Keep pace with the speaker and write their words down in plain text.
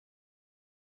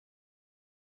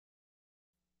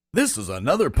This is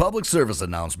another public service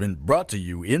announcement brought to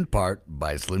you in part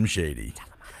by Slim Shady.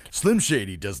 Slim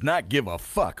Shady does not give a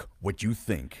fuck what you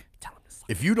think.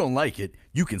 If you don't like it,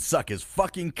 you can suck his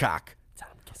fucking cock.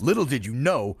 Little did you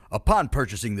know, upon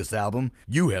purchasing this album,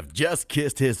 you have just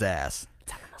kissed his ass.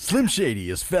 Slim Shady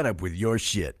is fed up with your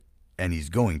shit, and he's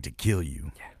going to kill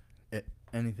you.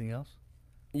 Anything else?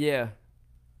 Yeah.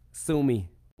 Sue me.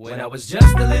 When I was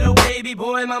just a little baby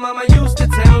boy, my mama used to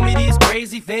tell me these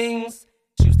crazy things.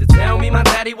 She used to tell me my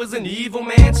daddy was an evil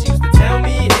man. She used to tell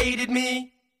me he hated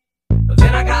me. But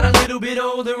then I got a little bit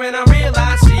older and I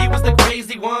realized she was the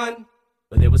crazy one.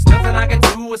 But there was nothing I could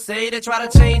do or say to try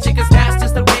to change it, cause that's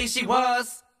just the way she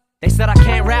was. They said I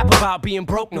can't rap about being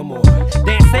broke no more.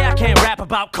 They say I can't rap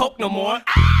about coke no more.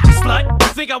 Slut,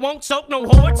 you think I won't choke no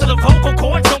whore till the vocal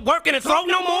cords don't work in the throat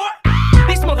no more?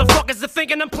 These motherfuckers are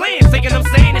thinking I'm playing, thinking I'm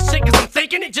saying this shit cause I'm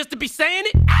thinking it just to be saying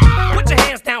it. Put your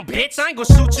hands down, bitch, I ain't gonna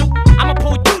shoot you. I'ma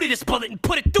pull you to this bullet and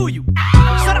put it through you.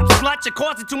 Shut up, slut, you're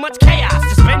causing too much chaos.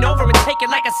 Just bend over and take it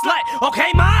like a slut,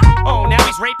 okay, ma? Oh, now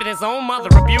he's raping his own mother,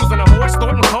 abusing a horse,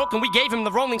 snorting coke, and we gave him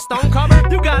the Rolling Stone cover?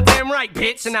 You goddamn right,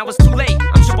 bitch, and now it's too late.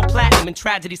 I'm triple platinum and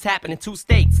tragedies happen in 2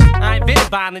 states. I invented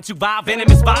violence, you vile,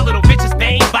 venomous, vile little bitches,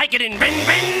 bang, bike it and bang,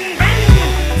 bang, bang.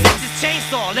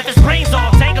 Chainsaw, left his brains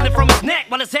off, dangling from his neck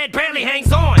while his head barely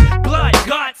hangs on. Blood,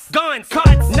 guts, guns,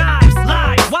 cuts, knives,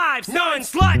 lies, wives,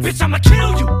 nuns, sluts. Bitch, I'ma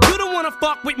kill you. You don't wanna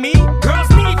fuck with me. Girls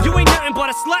leave, you ain't nothing but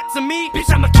a slut to me.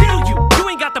 Bitch, I'ma kill you. You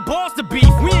ain't got the balls to beef.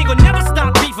 We ain't gonna never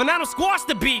stop beefing. I don't squash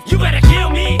the beef. You better kill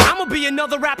me. I'ma be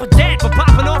another rapper dead for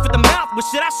popping off at the mouth with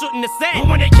shit I shouldn't have said. But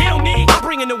when they kill me, I'm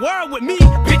bringing the world with me.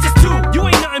 Bitches too. You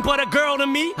ain't nothing but a girl to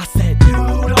me. I said you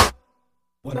don't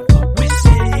wanna fuck with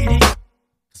Shady.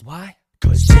 Cause why?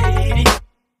 Cause Shady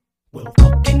will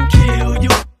fucking kill you.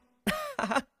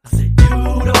 I said you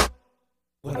don't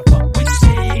wanna fuck with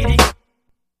Shady.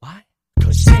 Why?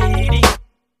 Cause Shady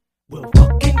will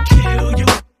fucking kill you.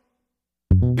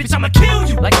 Bitch, I'ma kill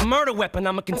you. Like a murder weapon,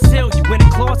 I'ma conceal you in a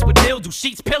closet with mildew,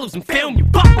 sheets, pillows, and film you.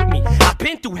 Fuck with me, I've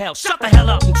been through hell. Shut the hell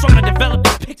up, I'm trying to develop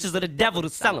these pictures of the devil to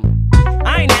sell them.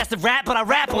 I ain't asked to rap, but I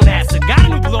rap on acid. Got a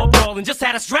new blow roll and just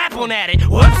had a strap on at it.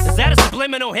 Whoops, is that a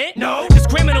subliminal hint? No. This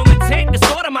criminal intent to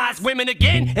sodomize women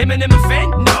again. Eminem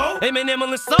offend? No. Eminem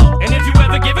will insult. And if you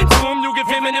ever give it to him, you give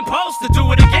him an impulse to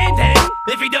do it again. Then,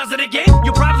 if he does it again,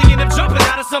 you'll probably end up jumping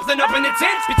out of something up in the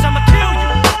tent. Bitch, I'ma kill you.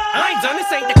 I ain't done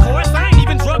this, ain't the chorus. I ain't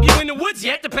even drug you in the woods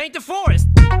yet to paint the forest.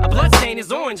 A blood stain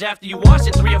is orange after you wash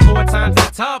it 3 or 4 times in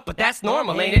the tub, but that's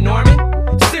normal, ain't it, Norman?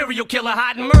 Serial killer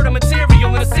hiding murder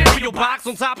material in a cereal box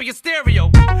on top of your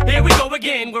stereo. Here we go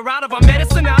again, we're out of our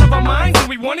medicine, out of our minds, and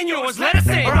we wanting yours, let us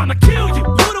in, or I'ma kill you.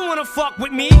 You don't wanna fuck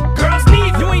with me, girls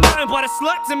leave, you ain't nothing but a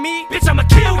slut to me. Bitch, I'ma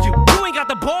kill you, you ain't got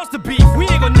the balls to beef. We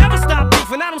ain't gonna never stop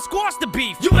beefing, I don't squash the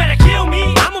beef. You better kill me,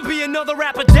 I'ma be another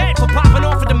rapper dead for popping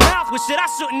off at the mouth with shit I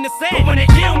shouldn't have said. But when they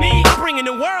kill me, I'm bringing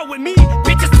the world with me.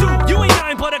 Bitches too, you ain't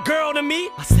nothing but a girl to me.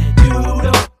 I said you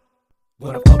don't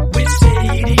wanna fuck with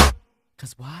Shady.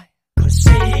 Cause why? Cause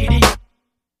Shady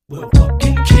will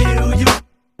fucking kill you.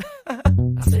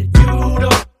 I said you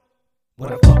don't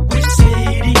wanna fuck with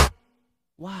Shady.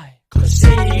 Why? Cause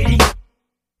Shady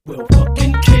will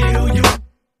fucking kill you.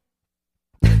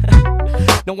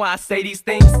 Know why I say these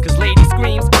things? Cause lady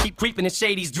screams keep creeping in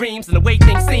Shady's dreams. And the way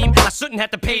things seem, I shouldn't have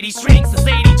to pay these strings. It's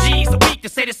 80 G's a week to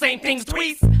say the same things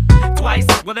twice.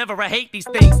 Whatever, I hate these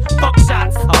things. Fuck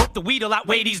shots, I hope the weed'll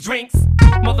outweigh these drinks.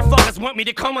 Motherfuckers want me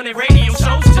to come on their radio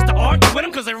shows just to argue with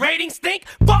them cause their ratings stink.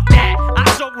 Fuck that,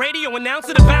 I choke radio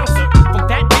announcer to bouncer. From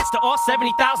that bitch to all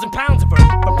 70,000 pounds of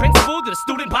her. From principal to the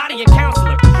student body and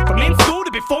counselor. From in school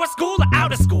to before school or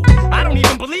out of school. I don't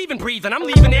even believe in breathing, I'm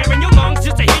leaving air in your lungs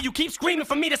just to hear you keep screaming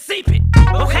for me to seep it.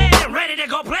 Okay, I'm ready to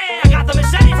go play. I got the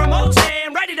machete from OJ.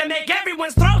 I'm ready to make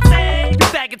everyone's throat sing. You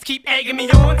faggots keep egging me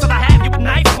on till I have you at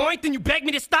knife point. Then you beg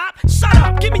me to stop. Shut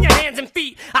up, give me your hands and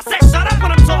feet. I said shut up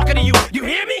when I'm talking to you. You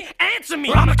hear me? Answer me,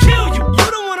 or I'ma kill you.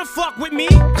 You don't wanna fuck with me.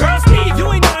 Girls leave,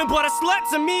 you ain't nothing but a slut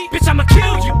to me. Bitch, I'ma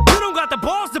kill you. You don't got the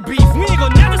balls to beef. We ain't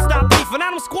gonna never stop beefing.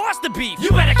 I don't squash the beef. You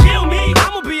better kill me.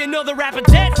 I'ma be another rapper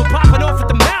dead for popping off at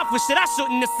the mouth with shit I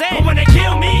shouldn't have said. But when they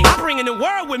kill me, I'm bringing the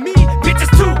world with me.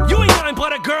 Bitches too, you ain't nothing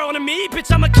but a girl to me.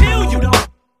 Bitch, I'ma kill you. You don't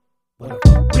wanna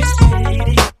fuck with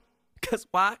Shady. Cause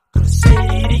why? Cause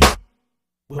Shady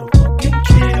will fucking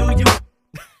kill you.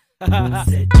 I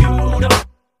said you don't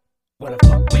wanna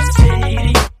fuck with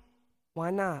Shady.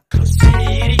 Why not? Cause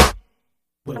Shady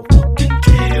will fucking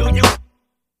kill you.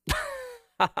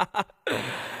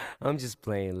 I'm just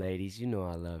playing, ladies. You know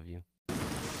I love you.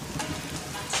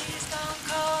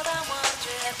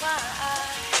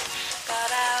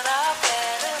 Got out of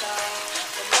bed at all.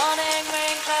 The morning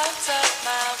rain clouds up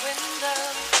my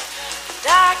window.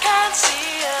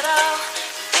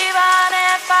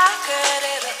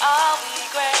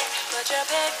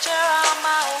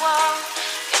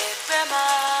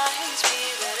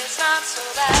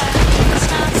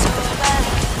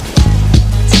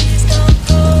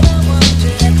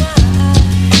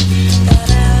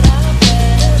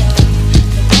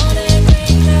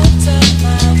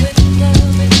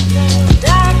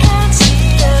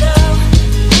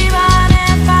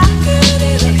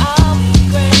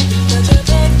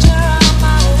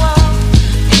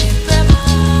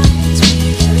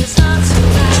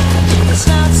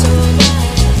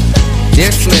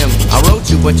 Dear Slim, I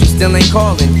wrote you, but you still ain't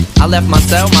calling. I left my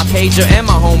cell, my pager, and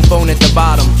my home phone at the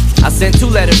bottom. I sent 2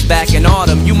 letters back in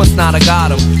autumn, you must not have got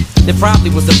them. There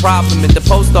probably was a problem at the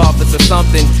post office or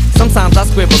something. Sometimes I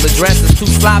scribble addresses too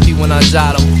sloppy when I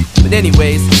jot them. But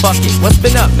anyways, fuck it, what's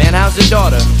been up, man? How's your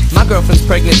daughter? My girlfriend's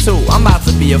pregnant too, I'm about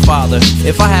to be a father.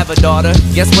 If I have a daughter,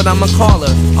 guess what I'ma call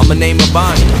her? I'ma name her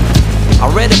Bonnie. I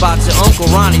read about your Uncle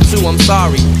Ronnie too, I'm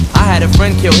sorry. I had a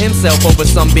friend kill himself over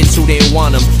some bitch who didn't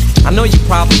want him. I know you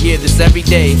probably hear this every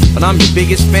day, but I'm your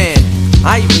biggest fan.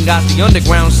 I even got the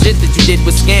underground shit that you did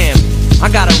with Scam. I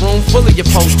got a room full of your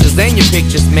posters and your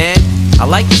pictures, man. I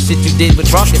like the shit you did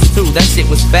with Ruckus too, that shit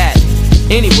was fat.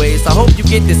 Anyways, I hope you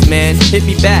get this, man. Hit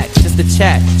me back, just a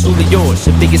chat. Truly yours,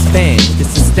 your biggest fan.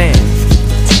 This is Stan.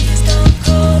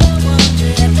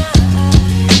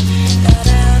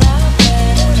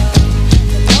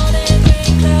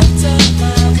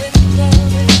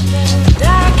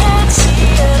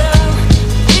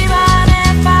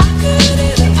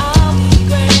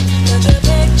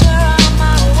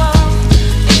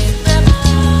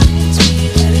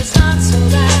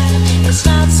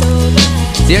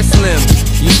 Dear Slim,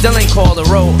 you still ain't called a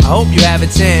road. I hope you have a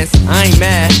chance. I ain't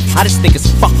mad, I just think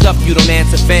it's fucked up you don't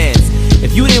answer fans.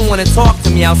 If you didn't want to talk to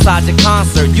me outside your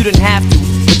concert, you didn't have to.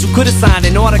 But you could've signed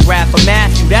an autograph for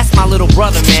Matthew. That's my little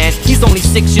brother, man. He's only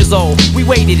 6 years old. We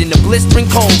waited in the blistering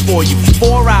cold for you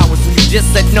for 4 hours when you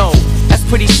just said no. That's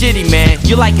pretty shitty, man.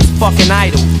 You're like his fucking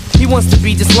idol. He wants to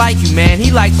be just like you, man.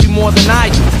 He likes you more than I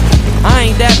do.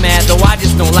 I ain't that mad though, I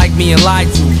just don't like being lied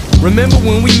to. Remember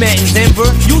when we met in Denver?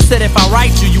 You said if I write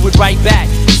you would write back.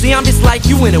 See, I'm just like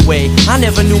you in a way. I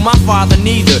never knew my father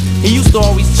neither. He used to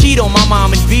always cheat on my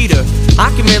mom and beat her.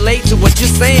 I can relate to what you're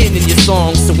saying in your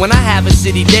songs. So when I have a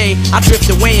shitty day, I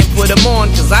drift away and put them on.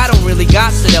 Cause I don't really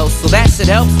got shit else, so that shit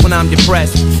helps when I'm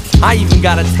depressed. I even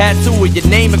got a tattoo with your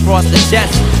name across the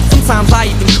chest. Sometimes I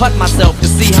even cut myself to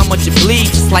see how much it bleeds.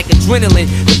 Just like adrenaline,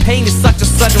 the pain is such a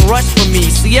sudden rush for me.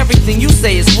 See, everything you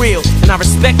say is real, and I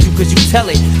respect you cause you tell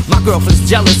it. My girlfriend's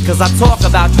jealous cause I talk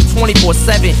about you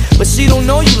 24/7. But she don't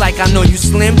know you like I know you,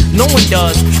 Slim. No one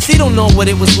does. She don't know what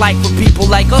it was like for people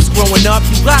like us growing up.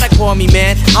 You gotta call me,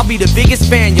 man. I'll be the biggest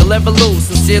fan you'll ever lose.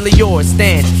 Sincerely yours,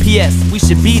 Stan. P.S. We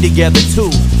should be together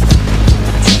too.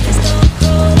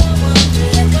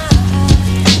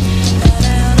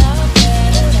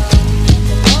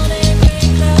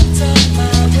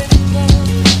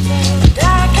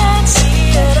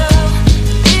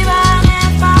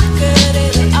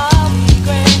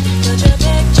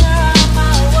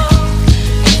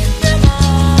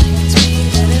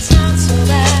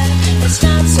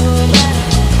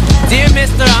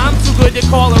 To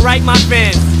call and write my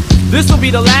fans. This will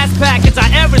be the last package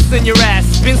I ever send your ass.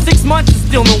 It's been 6 months and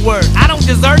still no word. I don't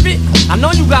deserve it. I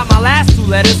know you got my last 2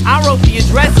 letters. I wrote the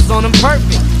addresses on them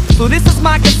perfect. So this is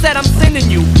my cassette I'm sending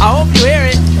you. I hope you hear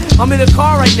it. I'm in the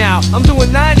car right now. I'm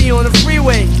doing 90 on the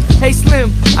freeway. Hey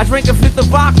Slim, I drank a 5th of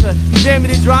vodka. You dare me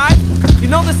to drive? You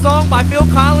know the song by Phil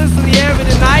Collins, In the Air of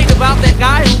the Night, about that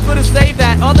guy who could've saved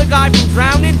that other guy from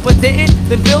drowning but didn't?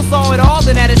 Then Phil saw it all,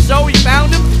 then at a show he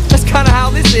found him. That's kinda how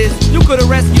this is. You could've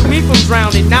rescued me from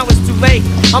drowning, now it's too late.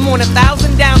 I'm on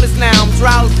 1,000 downers now, I'm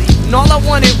drowsy. And all I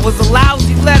wanted was a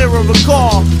lousy letter or a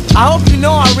call. I hope you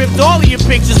know I ripped all of your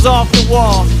pictures off the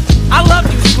wall. I love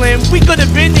you, Slim, we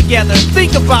could've been together.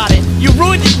 Think about it, you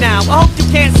ruined it now. I hope you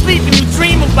can't sleep and you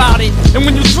dream about it. And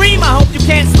when you dream, I hope you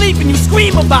can't sleep and you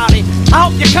scream about it. I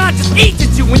hope your conscience eats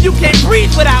at you when you can't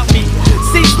breathe without me.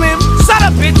 See, Slim, shut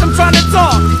up, bitch, I'm trying to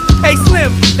talk. Hey,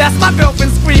 Slim, that's my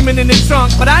girlfriend screaming in the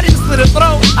trunk. But I didn't slit her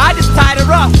throat, I just tied her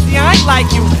up. See, I ain't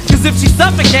like you, cause if she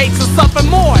suffocates, she'll suffer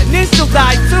more, and then she'll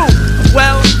die too.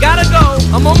 Well, gotta go,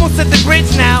 I'm almost at the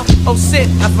bridge now. Oh shit,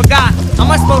 I forgot, how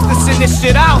am I supposed to send this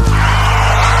shit out?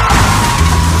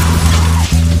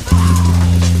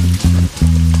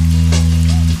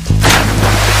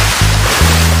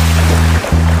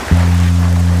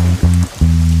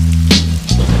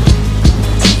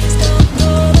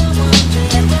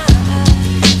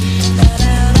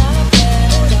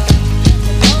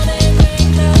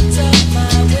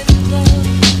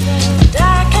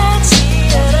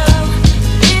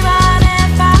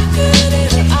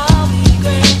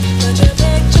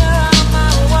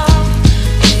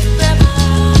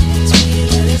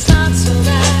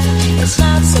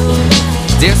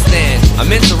 I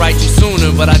meant to write you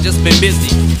sooner, but I just been busy.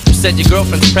 You said your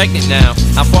girlfriend's pregnant now.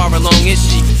 How far along is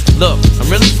she? Look, I'm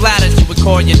really flattered you would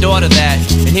call your daughter that.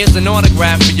 And here's an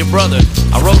autograph for your brother.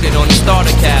 I wrote it on the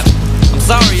starter cap. I'm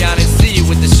sorry I didn't see you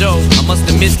with the show. I must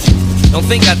have missed you. Don't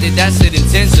think I did that shit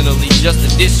intentionally just to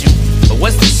diss you. But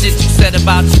what's the shit you said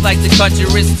about you like to cut your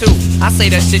wrist too? I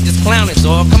say that shit just clowning,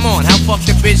 dog. Come on, how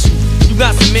fucked up is you? You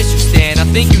got some issues, Stan. I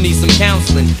think you need some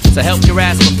counseling to help your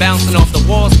ass from bouncing off the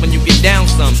walls when you get down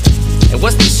some. And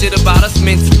what's the shit about us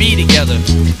meant to be together?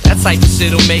 That type of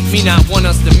shit'll make me not want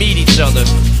us to meet each other.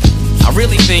 I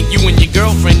really think you and your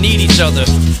girlfriend need each other,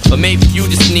 but maybe you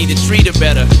just need to treat her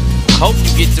better. I hope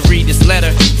you get to read this letter.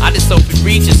 I just hope it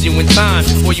reaches you in time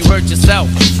before you hurt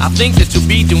yourself. I think that you'll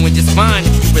be doing just fine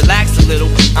if you relax a little.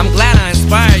 I'm glad I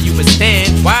inspire you, but Stan,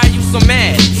 why are you so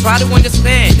mad? Try to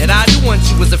understand that I do want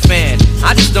you as a fan.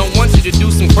 I just don't want you to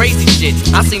do some crazy shit.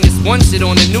 I seen this one shit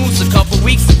on the news a couple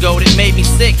weeks ago that made me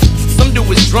sick. Some dude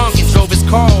was drunk and drove his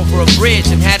car over a bridge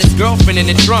and had his girlfriend in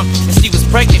the trunk, and she was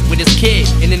pregnant with his kid.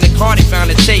 And in the car they found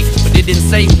a tape, but they didn't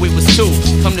say who it was to.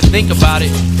 Come to think about it,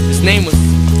 his name was,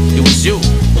 it was you.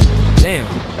 Damn.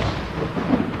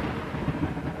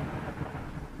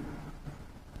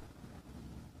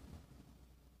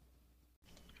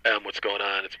 What's going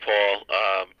on? It's Paul.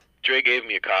 Dre gave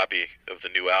me a copy of the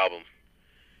new album,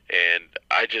 and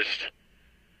I just...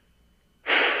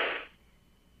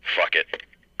 fuck it.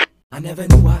 I never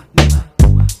knew I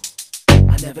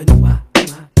never knew I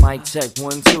Mic check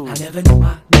 1, 2. I never knew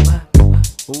I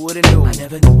Who would've knew? I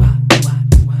never knew I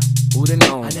Who'd've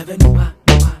known? I never knew I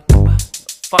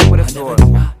Fuck with a thought.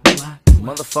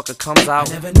 Motherfucker comes out,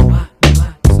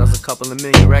 sells a couple of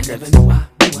million records,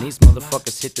 and these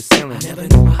motherfuckers hit the ceiling.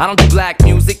 I don't do black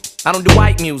music, I don't do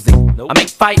white music. I make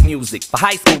fight music for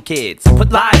high school kids.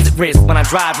 Put lives at risk when I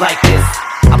drive like this.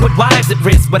 I put wives at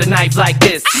risk with a knife like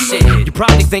this. Shit, you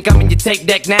probably think I'm in your tape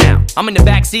deck now. I'm in the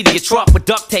backseat of your truck with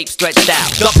duct tape stretched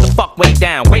out. Duck the fuck way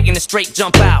down, waiting to straight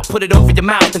jump out. Put it over your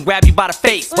mouth and grab you by the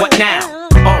face. What now?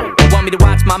 Oh, you want me to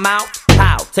watch my mouth?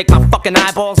 How? Take my fucking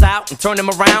eyeballs out and turn them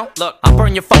around? Look, I'll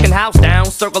burn your fucking house down,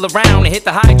 circle around and hit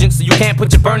the hydrant so you can't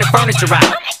put your burning furniture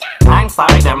out. I'm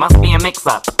sorry, there must be a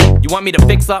mix-up. You want me to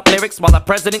fix up lyrics while the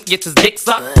president gets his dick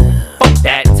sucked? Fuck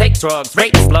that, take drugs,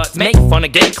 rape sluts, make fun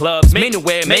of gay clubs, men who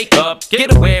wear makeup,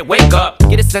 get away, wake up,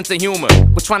 get a sense of humor.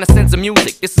 We're trying to censor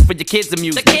music, this is for your kids'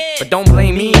 amusement. But don't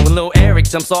blame me when little Eric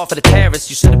jumps off of the terrace.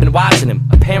 You should have been watching him,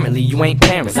 apparently you ain't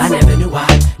parents. I never knew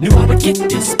I would get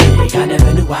this big. I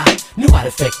never knew I'd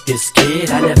affect this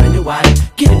kid. I never knew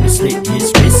I'd get him to slit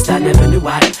his wrist. I never knew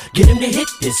I'd get him to hit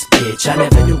this bitch. I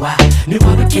never knew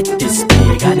I would get this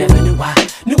big. I never knew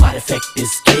I'd affect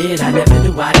this kid. I never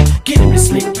knew I'd get him to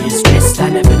slit his wrist. I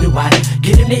never knew I'd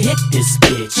get him to hit this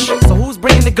bitch. So who's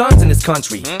bringing the guns in this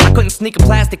country? I couldn't sneak a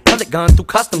plastic pellet gun through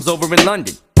customs over in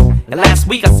London. And last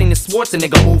week I seen this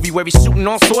Schwarzenegger movie where he's shooting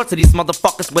all sorts of these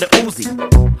motherfuckers with a Uzi.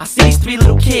 I see these 3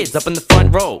 little kids up in the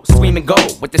front row, screaming go,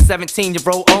 with their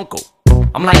 17-year-old uncle.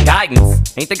 I'm like,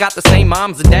 guidance, ain't they got the same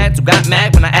moms and dads who got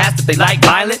mad when I asked if they like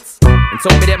violence? And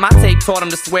told me that my tape taught them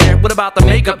to swear. What about the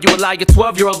makeup you allow your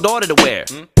 12-year-old daughter to wear?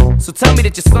 So tell me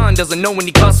that your son doesn't know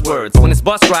any cuss words when his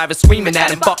bus driver's screaming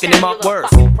at him, fucking him up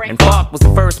worse. And fuck was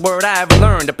the first word I ever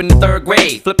learned up in the 3rd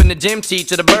grade, flipping the gym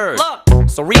teacher the bird.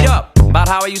 So read up about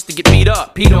how I used to get beat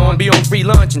up, peed on, be on free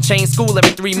lunch, and change school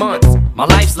every 3 months. My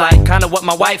life's like kinda what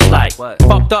my wife's like.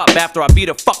 Fucked up after I beat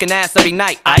her fucking ass every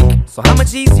night, Ike. So how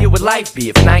much easier would life be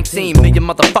if 19 million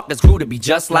motherfuckers grew to be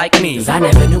just like me? 'Cause I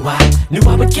never knew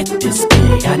I would get this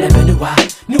big. I never knew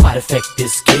I'd affect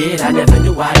this kid. I never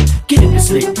knew I'd get him to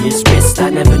slit his wrist. I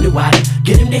never knew I'd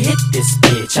get him to hit this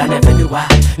bitch. I never knew I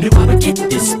would get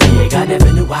this big. I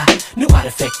never knew I'd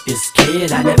affect this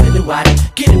kid. I never knew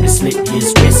I'd get him to slit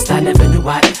his wrist. I never knew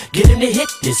I'd get him to hit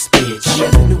this bitch. I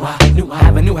never knew I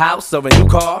have a new house or a new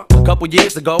car. A couple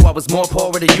years ago I was more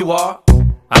poor than you are.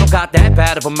 I don't got that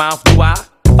bad of a mouth, do I?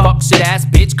 Fuck shit ass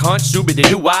bitch, cunt, shoobity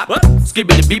doo wop.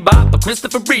 Skibbity bebop, but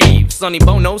Christopher Reeves. Sonny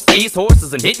Bono skis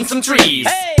horses and hitting some trees.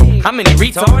 Hey, how many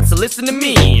retards to listen to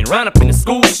me and run up in the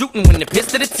school shooting when they're pissed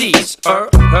to the teach? Her,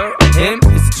 him,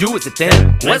 is it you, is it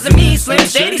them? Wasn't me, Slim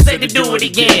Shady said to do it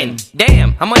again.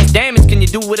 Damn, how much damage can you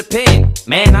do with a pen?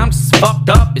 Man, I'm just fucked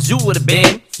up as you would've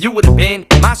been. You would've been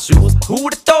in my shoes, but who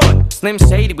would've thought? Slim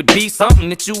Shady would be something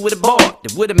that you would've bought,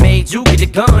 that would've made you get a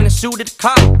gun and shoot at the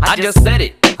cop. I just said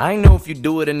it, I ain't know if you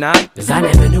do it or not. Cause I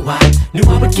never knew I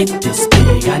would get this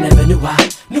big. I never knew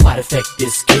I'd affect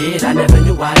this kid. I never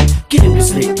knew I'd get him to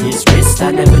slit his wrist.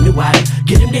 I never knew I'd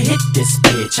get him to hit this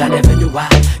bitch. I never knew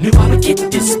I would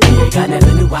get this big. I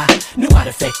never knew I'd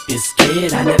affect this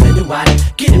kid. I never knew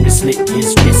I'd get him to slit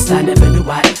his wrist. I never knew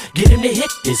I'd get him to hit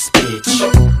this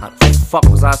bitch. How the fuck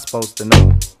was I supposed to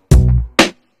know?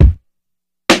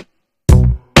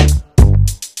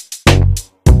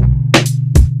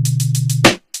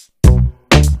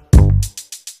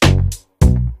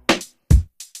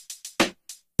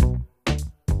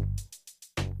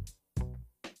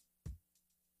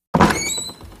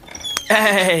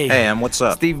 Hey! Hey, Em, what's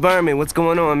up? Steve Berman, what's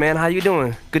going on, man? How you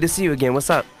doing? Good to see you again. What's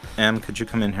up? Em, could you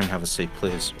come in here and have a seat,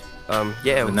 please?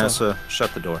 Yeah, Vanessa,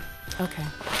 shut the door. Okay.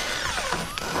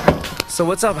 So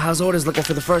what's up? How's orders looking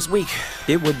for the first week?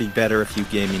 It would be better if you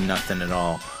gave me nothing at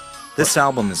all. This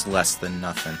album is less than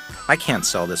nothing. I can't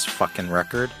sell this fucking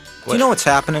record. Do you know what's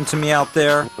happening to me out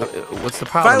there? What's the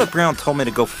problem? Violet Brown told me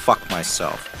to go fuck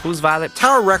myself. Who's Violet?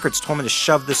 Tower Records told me to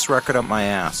shove this record up my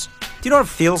ass. Do you know what it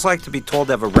feels like to be told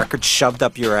to have a record shoved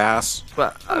up your ass?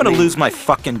 Well, I'm gonna lose my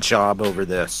fucking job over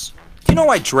this. Do you know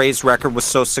why Dre's record was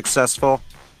so successful?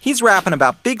 He's rapping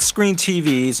about big screen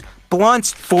TVs,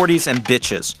 blunts, 40s, and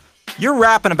bitches. You're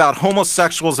rapping about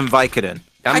homosexuals and Vicodin.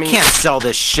 I can't sell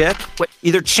this shit.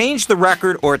 Either change the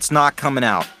record or it's not coming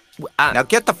out. Now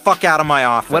get the fuck out of my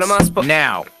office. What am I supposed?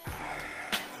 Now.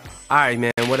 Alright,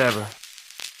 man, whatever.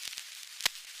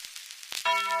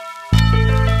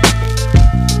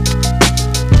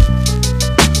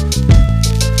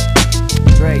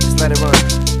 Dre, just let it run.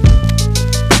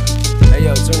 Hey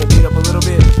yo, turn the beat up a little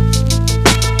bit.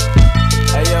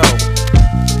 Hey yo,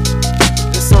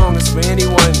 this song is for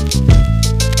anyone.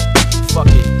 Fuck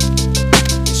it.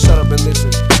 Just shut up and listen.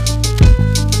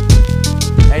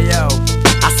 Hey yo.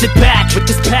 I sit back with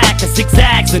this pack of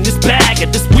zigzags in this bag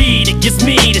of this weed. It gives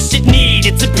me the shit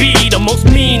needed to be the most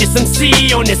meanest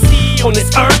MC on this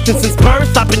earth. And since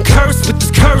birth I've been cursed with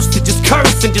this curse to just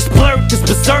curse and just blurt this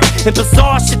berserk and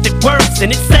bizarre shit that works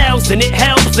and it sells and it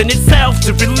helps in itself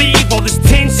to relieve all this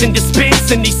tension,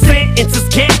 dispensing these sentences,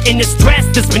 getting the stress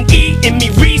that's been eating me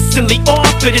recently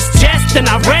off of this chest, and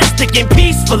I rest again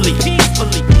peacefully.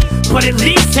 But at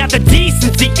least have the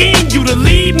decency in you to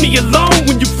leave me alone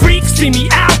when you freaks see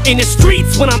me out in the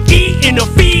streets when I'm eating or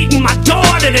feeding my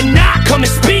daughter to not come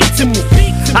and speak to me.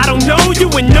 I don't know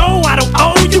you and no, I don't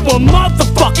owe you a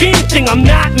motherfucking thing. I'm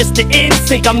not Mr.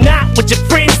 Instinct, I'm not what your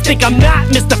friends think. I'm not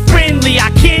Mr. Friendly, I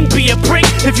can be a prick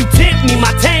if you tip me.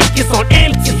 My tank is on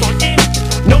empty.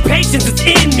 No patience is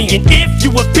in me, and if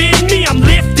you offend me, I'm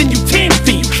lifting you 10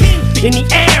 feet in the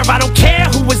air. I don't care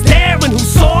who was there and who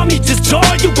saw me. Just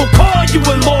joy you, will call you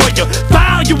a lawyer,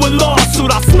 file you a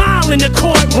lawsuit. I'll smile in the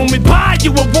courtroom and buy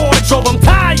you a wardrobe. I'm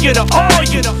tired of all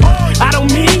you. I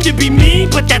don't mean to be mean,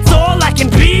 but that's all I can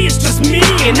be. It's just me,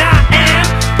 and I am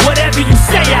whatever you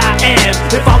say I am.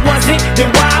 If I wasn't, then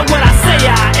why would I say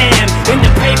I am? In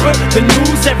the paper, the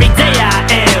news, every day I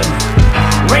am.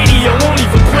 Radio won't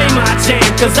even play my jam,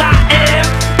 cause I am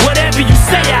whatever you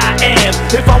say I am.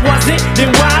 If I wasn't, then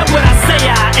why would I say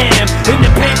I am? In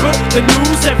the paper, the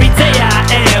news, every day I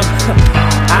am.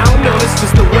 I don't know, it's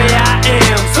just the way I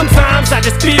am. Sometimes I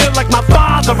just feel like my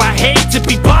father. I hate to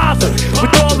be bothered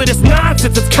with all of this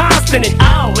nonsense. It's constant and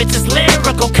oh, it's just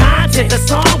lyrical content. The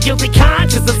song Guilty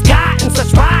Conscience has gotten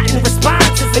such rotten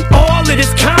responses, and all of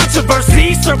this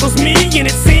controversy circles me, and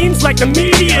it seems like the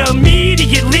media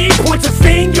immediately points a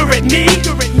finger at me.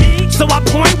 So I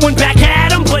point one back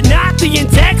at him, but not the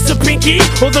index or pinky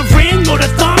or the ring or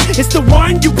the thumb. It's the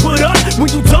one you put up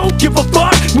when you don't give a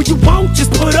fuck, when you won't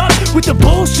just put up with the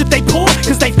bullshit they pull,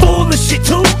 cause they full of shit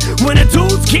too. When a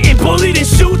dude's getting bullied and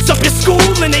shoots up his school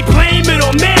and they blame it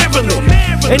on Maryland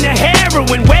and the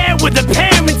heroin, where were the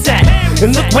parents at?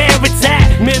 And look where it's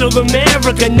at, middle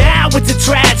America. Now it's a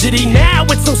tragedy, now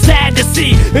it's so sad to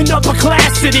see an upper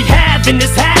class city having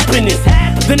this happening.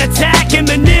 Then attack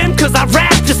Eminem cause I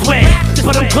rap this way,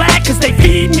 but I'm glad cause they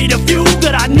feed me the fuel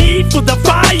that I need for the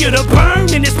fire to burn,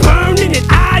 and it's burning and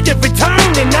I have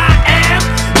returned, and I am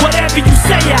whatever you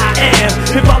say I am.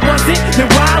 If I wasn't, then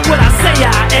why would I say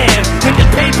I am? In the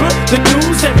paper, the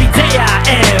news, every day I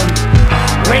am.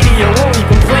 Radio won't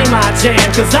even play my jam,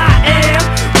 cause I am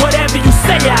whatever you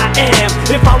say I am.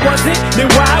 If I wasn't, then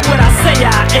why would I say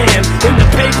I am? In the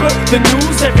paper, the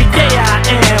news, every day I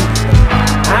am.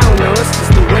 I don't know, it's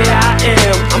just the way I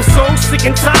am. I'm so sick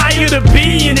and tired of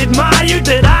being admired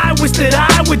that I wish that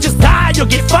I would just die you'll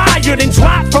get fired and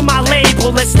dropped from my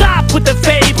label. Let's stop with the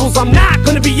fables, I'm not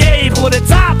gonna be able to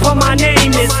top on my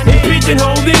name is. And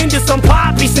pigeonholed into some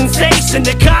poppy sensation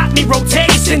that got me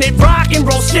rotation at rock and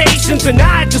roll stations. And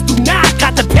I just do not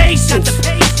got the patience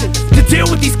to deal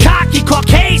with these cocky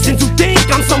Caucasians who think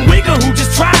I'm some wigger who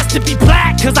just tries to be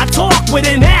black. Cause I talk with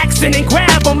an accent and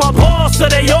grab on my balls, so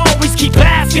they always keep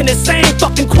asking the same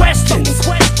fucking questions.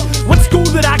 What school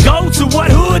did I go to?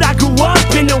 What hood I grew up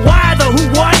in? The why, the who,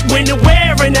 what, when, the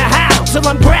where, and the how. Till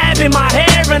I'm grabbing my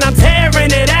hair and I'm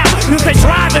tearing it out. Cause they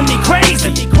driving me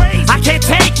crazy. I can't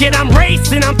take it, I'm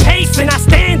racing, I'm pacing, I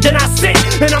stand and I sit.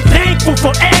 And I'm thankful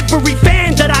for every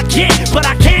fan that I get. But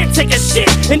I can't take a shit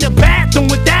in the bathroom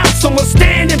without someone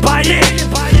standing by it.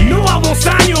 No, I won't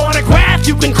sign your autograph,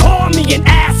 you can call me an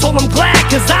asshole, I'm glad.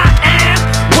 Cause I am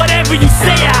whatever you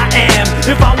say I am.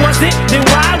 If I wasn't, then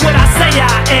why would I say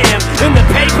I am? In the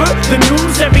paper, the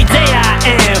news, every day I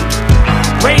am.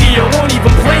 Radio won't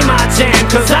even play my jam.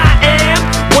 Cause I am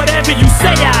whatever you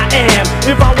say I am.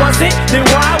 If I wasn't, then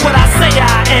why would I say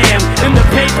I am? In the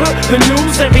paper, the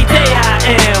news, every day I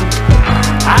am.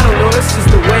 I don't know, this is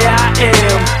the way I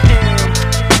am.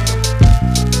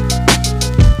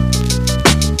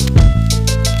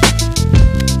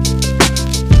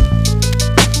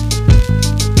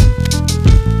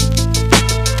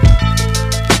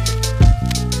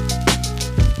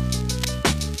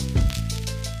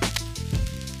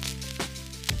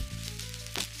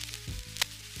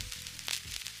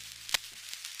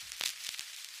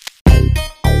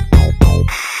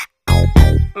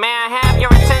 May I have your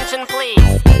attention,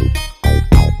 please?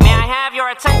 May I have your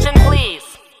attention, please?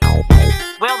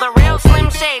 Will the real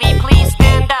Slim Shady please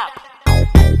stand up?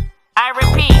 I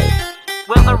repeat,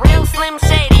 will the real Slim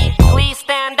Shady please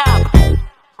stand up?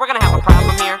 We're gonna have a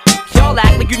problem here. Y'all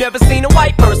act like you never seen a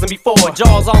white person before.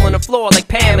 Jaws all on the floor like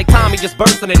Pam, like Tommy just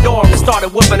burst in the door and started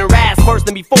whooping her ass worse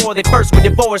than before. They first were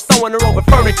divorced, sewing her over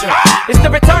furniture. It's the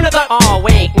return of the... Oh,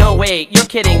 wait, no, wait, you're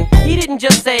kidding. He didn't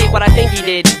just say what I think he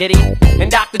did he? And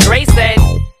Dr. Dre said...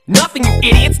 Nothing, you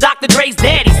idiots. Dr. Dre's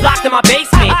dead. He's locked in my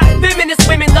basement. Feminist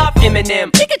women love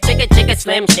Eminem. Chicka, chicka, chicka,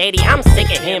 Slim Shady. I'm sick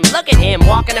of him. Look at him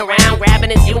walking around,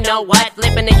 grabbing his you-know-what,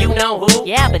 flipping the you-know-who.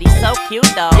 Yeah, but he's so cute,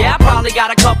 though. Yeah, I probably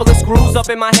got a couple of screws up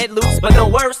in my head loose, but no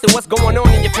worse than what's going on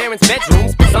in your parents'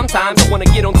 bedrooms. But sometimes I wanna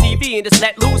get on TV and just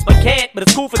let loose, but can't. But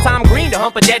it's cool for Tom Green to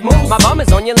hump a dead moose. My bum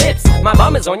is on your lips. My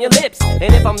bum is on your lips.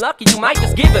 And if I'm lucky, you might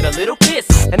just give it a little kiss.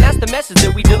 And that's the message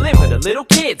that we deliver to little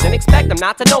kids, and expect them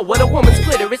not to know what a woman's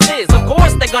clitoris is. Of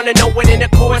course they're gonna know what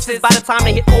intercourse is. By the time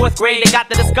they hit 4th grade, they got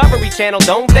the Discovery Channel,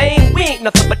 don't they? We ain't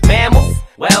nothing but mammals.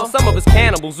 Well, some of us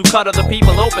cannibals who cut other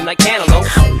people open like cantaloupes.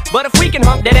 But if we can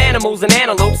hump dead animals and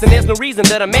antelopes, then there's no reason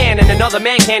that a man and another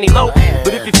man can't elope.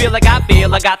 But if you feel like I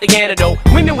feel, I got the antidote.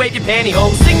 Women wave your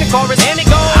pantyhose, sing the chorus and it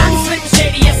goes. I'm Slim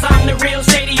Shady, yes I'm the real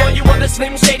Shady. All you other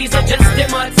Slim Shadys are just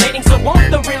imitating. So won't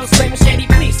the real Slim Shady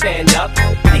please stand up?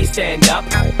 Please stand up,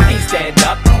 please stand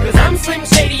up. Cause I'm Slim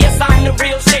Shady, yes I'm the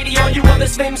real Shady. All you other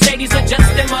Slim Shadys are just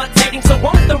imitating. So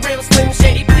won't the real Slim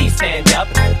Shady please stand up?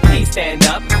 Please stand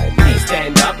up, please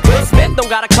stand up. Will Smith don't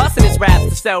got a cuss in his raps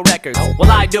to sell records. Well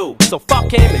I do, so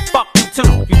fuck him and fuck you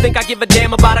too. You think I give a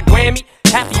damn about a Grammy?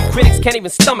 Half of you critics can't even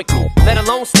stomach me, let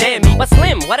alone stand me. But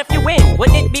Slim, what if you win?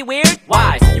 Wouldn't it be weird?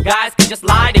 Why? So you guys can just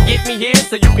lie to get me here,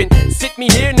 so you can sit me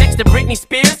here next to Britney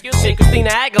Spears. Shit, Christina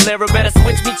Aguilera better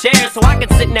switch me chairs, so I can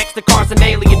sit next to Carson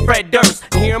Daly and Fred Durst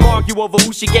and hear them argue over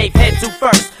who she gave head to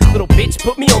first. Little bitch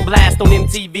put me on blast on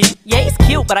MTV. Yeah, he's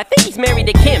cute, but I think he's married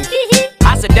to Kim.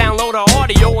 I should download her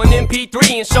audio on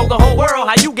MP3 and show the whole world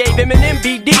how you gave him an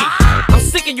MVD. I'm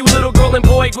sick of you little girl and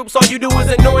boy groups, all you do is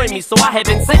annoy me, so I have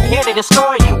been sitting here to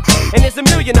destroy you. And there's a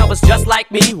million of us just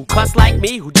like me, who cuss like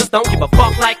me, who just don't give a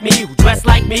fuck like me, who dress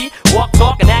like me, walk,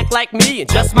 talk, and act like me, and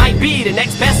just might be the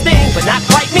next best thing, but not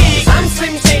quite me. I'm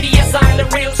Slim Shady, yes I'm the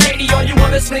real Shady. All you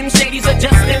other Slim Shadys are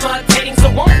just imitating.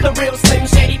 So won't the real Slim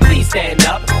Shady please stand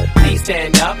up? Please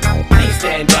stand up, please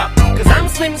stand up. Cause I'm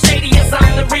Slim Shady, yes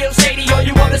I'm the real Shady. All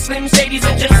you other Slim Shadys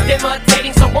are just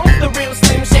imitating. So won't the real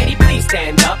Slim Shady please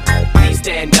stand up? Please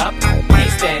stand up,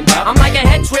 please stand up. I'm like a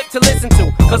head trip to listen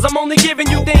to, cause I'm only giving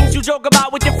you things you joke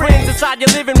about with your friends inside your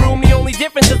living room. The only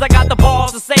difference is I got the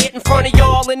balls to say it in front of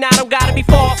y'all, and I don't gotta be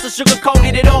false or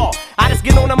sugarcoated at all. I just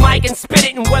get on the mic and spit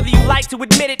it, and whether you like to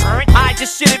admit it, I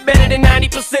just shit it better than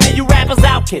 90% of you rappers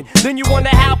out, kid. Then you wonder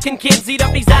how can kids eat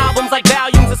up these albums like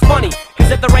volumes. It's funny,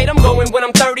 cause at the rate I'm going when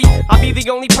I'm 30, I'll be the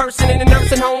only person in a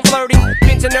nursing home flirting,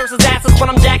 pinching nurses' asses when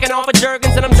I'm jacking off of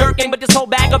Jergens and I'm jerking. But this whole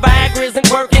bag of Viagra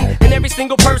isn't working, and every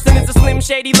single person is a Slim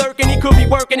Shady lurking. He could be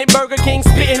working at Burger King,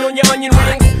 spitting on your onion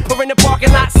rings, or in the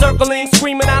parking lot circling,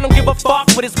 screaming I don't give a fuck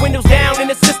with his windows down and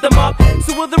his system up.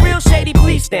 So will the real shady,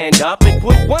 please stand up and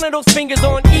put one of those fingers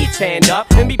on each hand up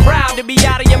and be proud to be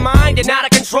out of your mind and out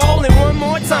of control. And one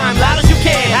more time, loud as you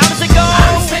can. How does it go?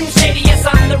 I'm Slim Shady, yes,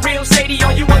 I'm the real Shady.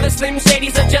 All you other Slim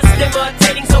Shadys are just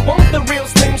imitating. So won't the real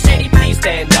Slim Shady please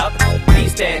stand up?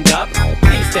 Please stand up,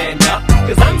 please stand up.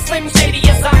 Cause I'm Slim Shady,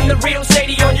 yes, I'm the real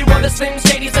Shady. All you other Slim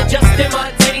Shadys are just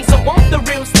imitating. So won't the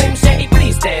real Slim Shady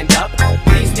please stand up?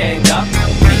 Please stand up,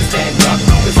 please stand up.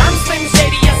 Cause I'm Slim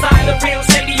Shady, yes, I'm the real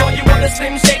Shady. All you other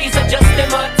Slim Shadys are just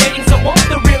imitating. So won't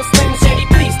the real Slim Shady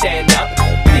please stand up?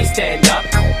 Please stand up,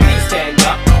 please stand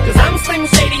up. Cause I'm Slim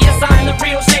Shady, yes, I'm the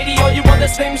real Shady. All you other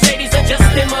Slim Shadys are just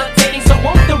imitating. So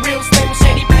won't the real Slim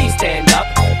Shady please stand up?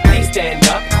 Please stand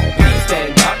up, please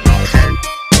stand up.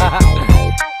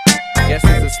 Guess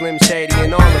there's a Slim Shady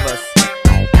in all of us.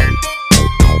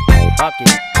 Fuck it.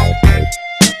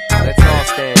 Let's all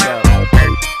stand up.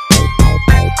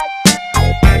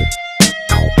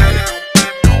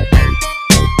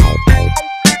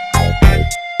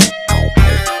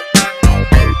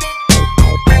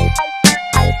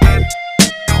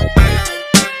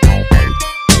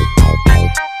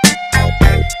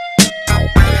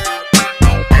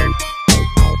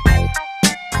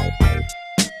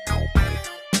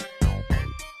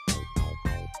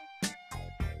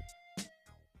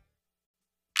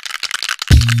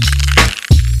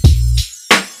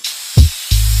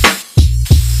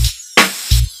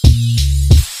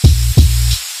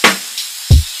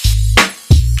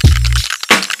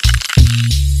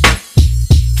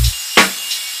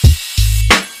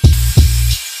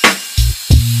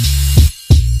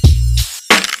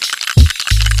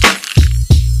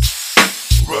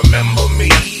 Remember me,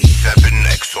 7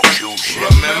 execution.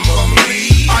 Remember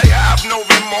me, I have no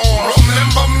remorse.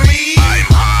 Remember me, I'm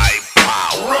high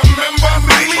power. Remember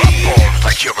me, I drop bombs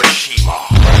like Hiroshima.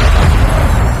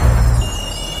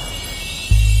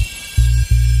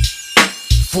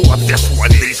 For this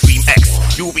one, they scream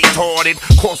X, you retarded.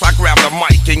 Course I grab the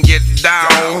mic and get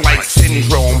down like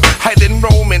syndrome. Heading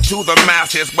Rome into the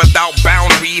masses without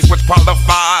boundaries, which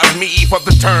qualifies me for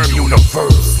the term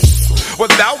universe.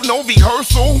 Without no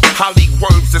rehearsal,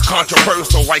 Hollywood's is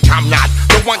controversial. Like I'm not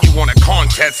the one you want a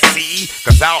contest, see?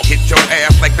 Cause I'll hit your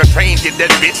ass like the train did that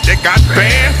bitch that got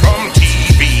banned from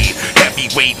TV.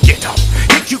 Heavyweight get up,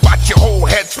 hit you got your whole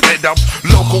head split up.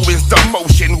 Local is the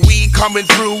motion, we coming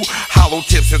through. Hollow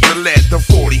tips is the lead, the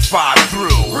 45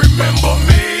 through. Remember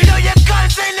me, throw your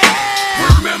guns in the air.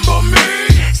 Remember me,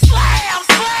 slam,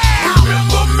 slam.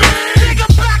 Remember me, nigga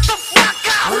back the fuck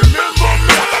up. Remember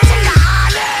me.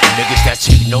 Niggas that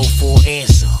take no for an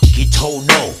answer, get told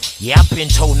no. Yeah, I've been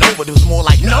told no, but it was more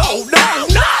like no, no,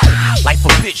 no. Life a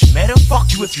bitch, meta,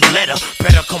 fuck you if you let her.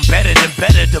 Better come better than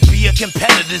better to be a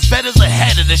competitor. This better's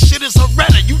ahead of the shit is a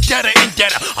redder. You deader and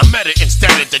deader. I met her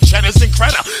instead of the cheddars and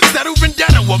credit. Settle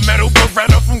vendetta with metal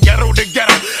beretta from ghetto to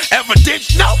ghetto. Ever did?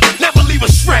 No, never leave a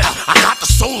shredder. I got the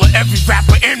soul of every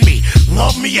rapper in me.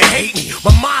 Love me or hate me.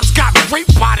 My mom's got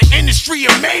raped by the industry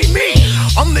and made me.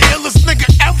 I'm the illest nigga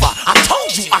ever. I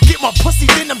told you, I get my pussy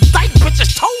then them dyke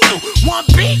bitches told you. One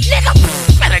beat, nigga,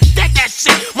 better dead that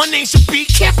shit. My name should be,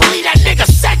 can't believe that nigga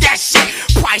said that shit.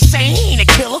 Probably say he ain't a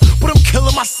killer, but I'm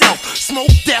killing myself.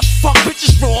 Smoke death, fuck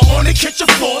bitches raw on the kitchen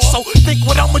floor. So think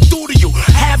what I'ma do to you,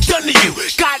 have done to you.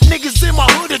 Got niggas in my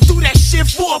hood to do that shit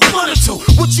for a blunt or two.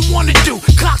 What you wanna do?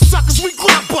 Cocksuckers, we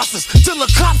blockbusters. Till the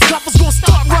cops cuffers gon'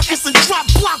 start ruckus and drop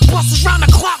blockbusters round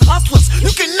the clock hustlers.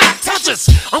 You cannot touch us.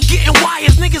 I'm getting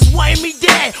wires, niggas wanting me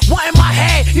dead. Wanting my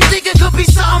head. You think it could be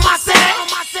something I said?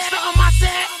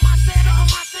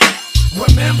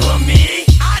 Remember me?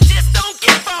 I just don't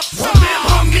give a fuck.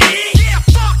 Remember me? Yeah,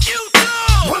 fuck you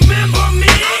too. Remember me?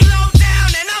 I'm low down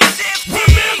and I'm shifty.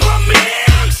 Remember me?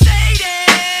 I'm shady.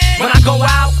 When I go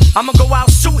out, I'ma go out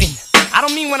shooting. I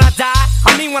don't mean when I die,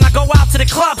 I mean when I go out to the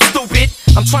club, stupid.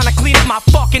 I'm trying to clean up my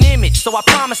fucking image, so I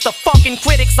promised the fucking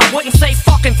critics I wouldn't say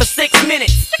fucking for 6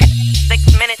 minutes.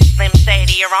 6 minutes, Slim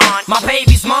Shady, you're on. My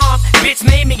baby's mom, bitch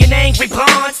made me an angry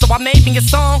blonde, so I made me a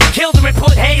song, killed her and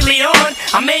put Haley on.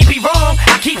 I may be wrong,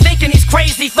 I keep thinking these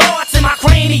crazy thoughts in my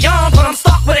cranium, but I'm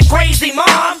stuck with a crazy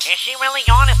mom. Is she really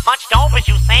on as much dope as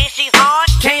you say she's on?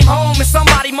 Came home and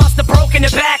somebody must have broken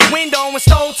the back window and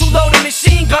stole 2 loaded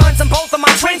machine guns and both of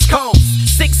my trench coats.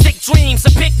 6 sick dreams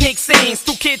and picnic scenes,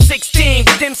 2 kids 16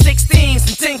 with them 16s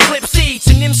and 10 clips each,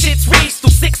 and them shits reached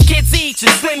through 6 kids each,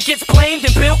 and Slim gets blamed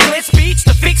in Bill Clinton's speech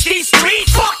to fix these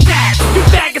streets. Fuck that! You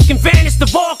faggots can vanish the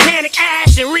volcanic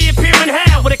ash and reappear in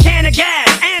hell with a can of gas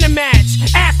and a match.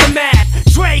 Aftermath,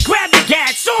 Dre, grab the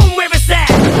gat, show 'em where it's at.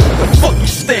 The fuck you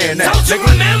staring at? Don't you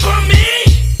remember me?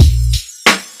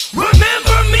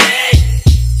 Remember me?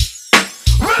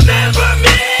 Remember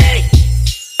me?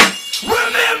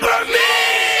 Remember me?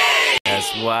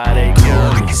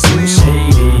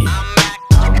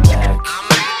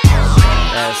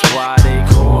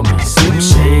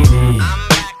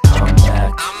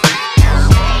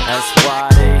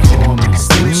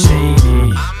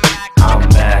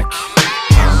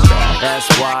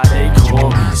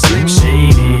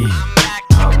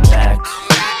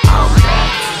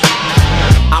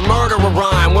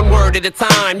 at a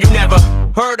time. You never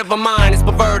heard of a mind as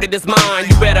perverted as mine.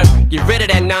 You better get rid of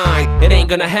that 9, it ain't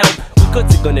gonna help. What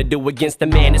good's it gonna do against a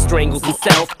man that strangles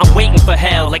himself? I'm waiting for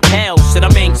hell, like hell, shit,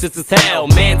 I'm anxious as hell.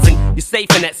 Manson, you're safe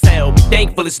in that cell, be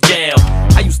thankful it's jail.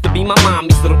 I used to be my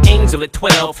mommy's little angel at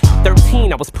 12.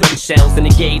 13, I was putting shells in a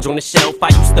gauge on the shelf. I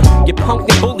used to get punked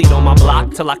and bullied on my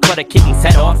block till I cut a kitten's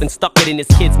head off and stuck it in his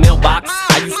kid's mailbox.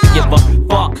 I used to give a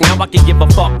fuck, now I can give a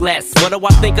fuck less. What do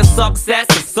I think of success?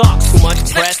 It sucks, too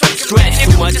much press, stress,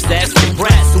 too much sex,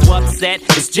 depressed, too upset,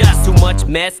 it's just too much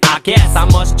mess. I guess I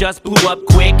must just blew up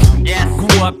quick.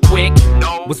 Grew up quick,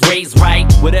 was raised right.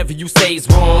 Whatever you say's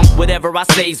wrong, whatever I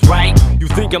say's right. You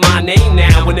think of my name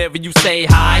now whenever you say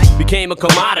hi. Became a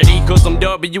commodity cause I'm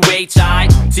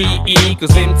W-H-I-T-E. Cause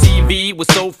MTV was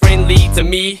so friendly to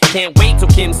me. Can't wait till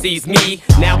Kim sees me.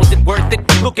 Now is it worth it?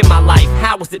 Look at my life,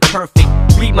 how is it perfect?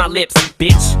 Read my lips,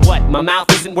 bitch. What, my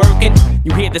mouth isn't working?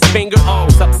 You hear this finger? Oh,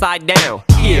 it's upside down.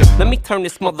 Here, let me turn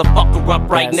this motherfucker up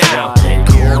right now. I'm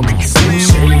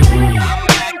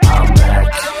back.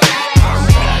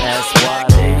 That's why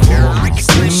they call me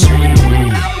Slim Shady.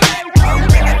 I'm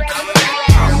back.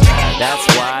 That's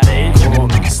why they call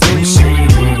me Slim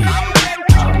Shady.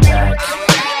 I'm back.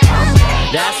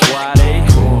 That's why they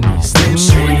call me Slim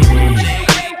Shady.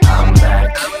 I'm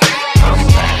back.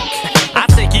 I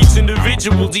take each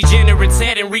individual degenerate's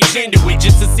head and reach into it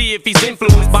just to see if he's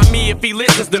influenced by me, if he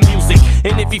listens to music.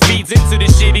 And if he feeds into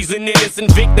this shit, he's an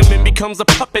innocent victim and becomes a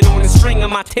puppet on the string of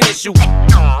my tennis shoe.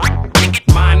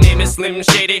 My name is Slim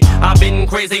Shady. I've been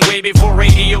crazy way before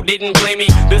radio didn't play me.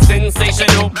 The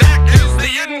sensational, that is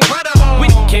the incredible.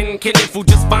 With Ken Kniff who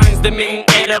just finds them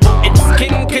inedible. It's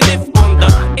Ken Kniff on the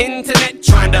internet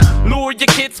trying to lure your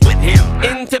kids with him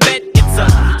into bed. It's a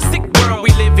sick world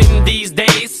we live in these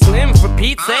days. Slim for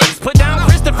Pete's sakes, put down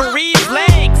Christopher Reeve's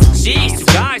legs. Jeez, you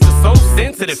guys are so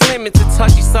sensitive. Slim, it's a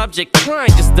touchy subject. Try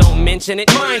and just don't mention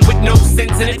it. Mine with no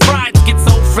sense in it. Pride gets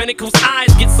so frantic, whose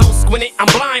eyes get so squinted. I'm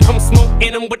blind from smoke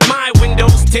in them with my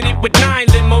windows tinted with 9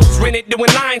 limos rented,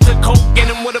 doing lines of coke in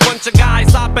them with a bunch of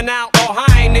guys hopping out all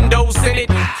high and those in it.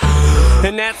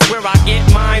 And that's where I get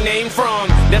my name from.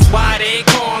 That's why they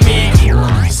call me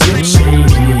Slim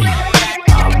Shady.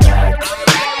 I'm back.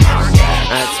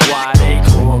 That's why they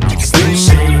call me Slim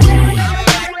Shady.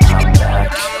 I'm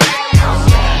back.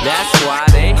 That's why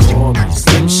they call me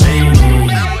Slim Shady.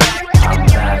 I'm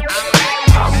back.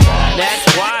 That's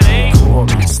why they call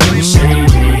me Slim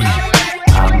Shady.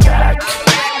 I'm back.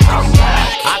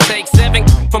 I take 7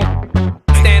 from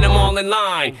stand them all in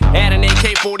line. Add an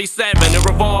AK-47, a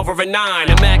revolver, a 9,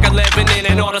 a Mac 11 in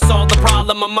an order to solve the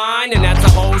problem of mine. And that's a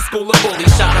whole school of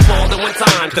bullies shot up all at one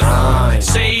time. Cause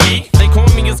shady, they call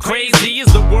me as crazy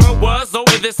as the world was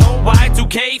over this whole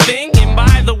Y2K thing. And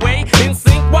by the way, in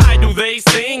sync, why do they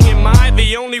sing? Am I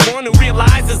the only one who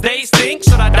realizes they stink?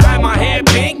 Should I dye my hair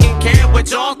pink and care what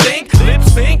y'all think? Lip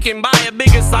sync and buy a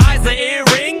bigger size of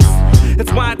earrings?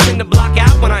 That's why I tend to block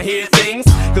out when I hear things.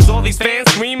 Cause all these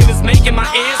fans screaming is making my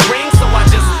ears ring. So I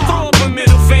just throw up a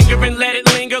middle finger and let it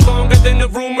linger longer than the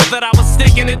rumor that I was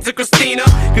sticking it to Christina.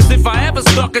 Cause if I ever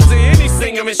stuck it to any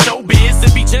singer in showbiz,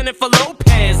 it'd be Jennifer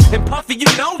Lopez. And Puffy, you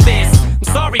know this. I'm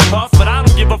sorry, Puff, but I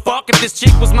don't give a fuck. If this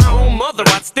chick was my own mother,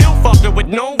 I'd still fuck her with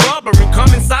no rubber and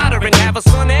come inside her and have a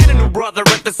son and a new brother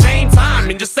at the same time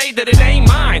and just say that it ain't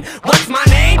mine. What's my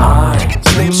name? I'm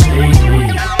Slim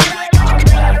Shady. I'm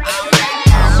back.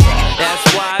 That's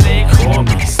why they call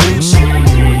me Slim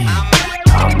Shady.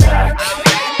 I'm back.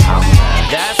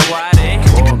 That's why they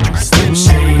call me Slim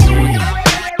Shady.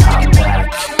 I'm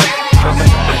back.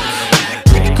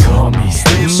 They call me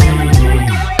Slim Shady.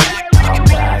 I'm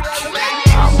back.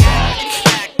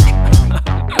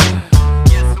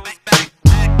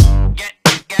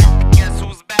 Guess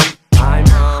who's back? I'm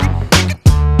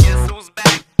Guess who's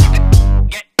back?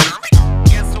 Guess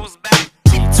who's back?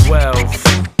 D12.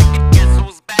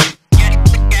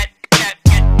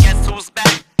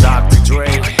 Dr. Dre.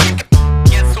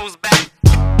 Guess who's back?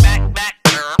 Back.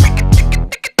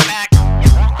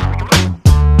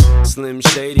 Slim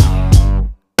Shady.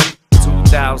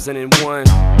 2001.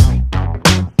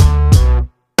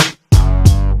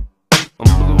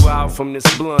 I'm blew out from this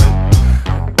blunt.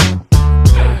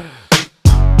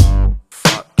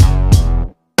 Fuck.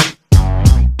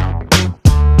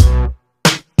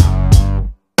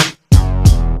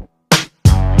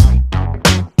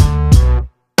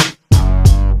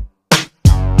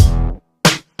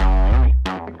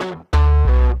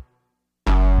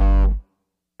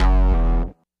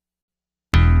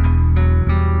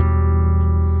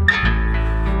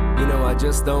 I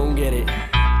just don't get it.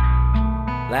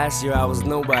 Last year I was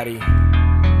nobody.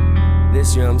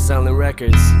 This year I'm selling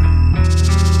records.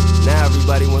 Now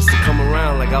everybody wants to come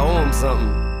around like I owe them something.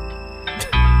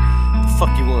 The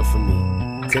fuck you want from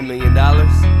me? $10 million?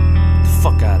 The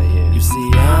fuck out of here. You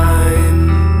see,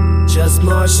 I'm just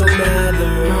Marshall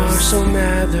Mathers. Marshall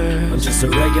Mathers. I'm just a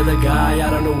regular guy. I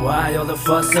don't know why all the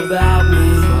fuss about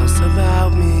me. Fuss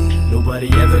about me. Nobody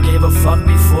ever gave a fuck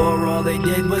before. All they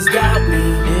did was doubt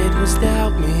me. It was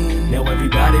doubt me. Now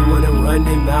everybody wanna run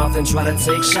their mouth and try to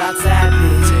take shots at me.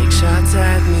 Take shots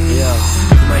at me. Yo,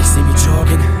 you might see me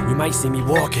jogging. You might see me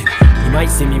walking. You might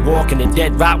see me walking a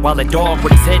dead Rottweiler dog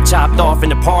with his head chopped off in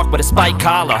the park with a spike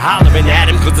collar, hollering at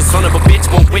him cause the son of a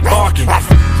bitch won't quit barking.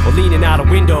 Or leaning out a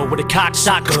window with a cocked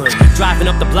shotgun, driving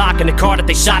up the block in the car that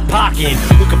they shot Pac in,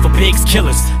 looking for pigs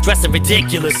killers, dressing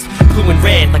ridiculous, blue and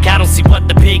red like I don't see what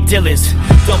the big deal is.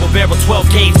 Double barrel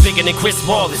 12 gauge bigger than Chris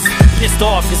Wallace. Pissed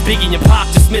off cause Biggie and Pac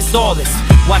dismissed all this.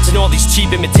 Watching all these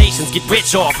cheap imitations get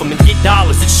rich off them and get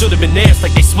dollars that should have been theirs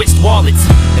like they switched wallets.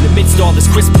 And amidst all this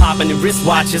crisp popping and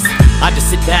wristwatches, I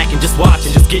just sit back and just watch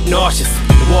and just get nauseous.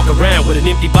 And walk around with an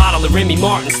empty bottle of Remy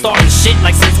Martin, starting shit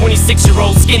like some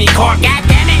 26-year-old skinny carton. God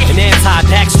damn it! And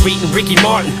anti-Backstreet and Ricky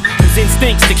Martin, whose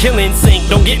instincts to kill NSYNC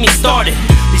don't get me started.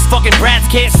 These fucking brats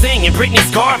can't sing and Britney's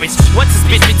garbage. What's this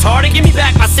bitch retarded? Give me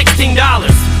back my $16.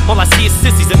 All I see is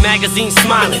sissies in magazines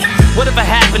smiling. Whatever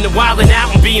happened to wilding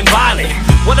out and being violent?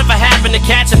 Whatever happened to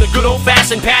catching the good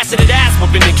old-fashioned passionate ass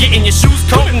whooping and getting your shoes,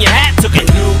 coat, and your hat took it?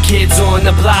 New kids on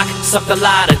the block sucked a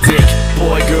lot of dick.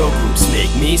 Boy-girl groups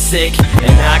make me sick,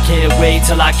 and I can't wait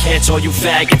till I catch all you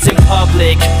faggots in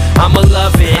public. I'ma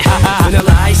love it.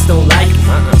 Vanilla Ice don't like me.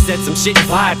 He said some shit and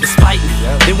vibe despite me.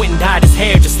 They went and dyed his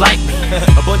hair just like me.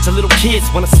 A bunch of little kids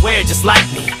wanna swear just like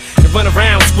me. They run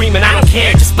around screaming I don't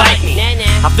care, just bite me.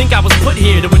 I think I was put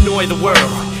here to annoy the world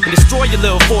and destroy your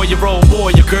little 4-year-old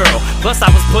boy or girl. Plus I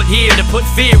was put here to put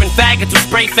fear in faggots who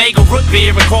spray Faygo root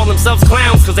beer and call themselves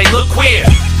clowns cause they look queer.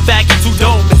 Faggots who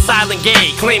dope and silent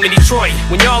gay, claiming Detroit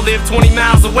when y'all live 20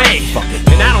 miles away.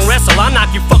 And I don't wrestle, I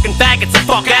knock you fucking faggots the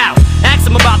fuck out. Ask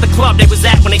them about the club they was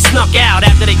at when they snuck out,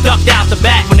 after they ducked out the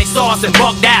back when they saw us and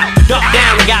bugged out. Ducked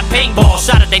down and got paintball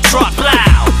shot at they truck.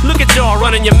 Plow. Look at y'all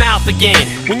running your mouth again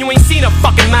when you ain't seen a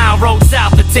fucking mile road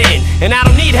south of 10. And I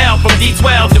don't need help from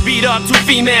D12 to beat up 2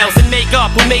 females in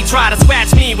makeup who may try to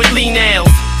scratch me with lean nails.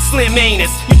 Slim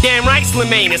anus, you damn right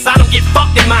Slim anus. I don't get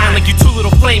fucked in mine like you 2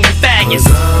 little flaming faggots.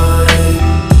 I'm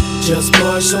just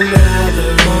Marshall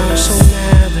Mathers. Marshall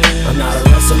Mathers. I'm not a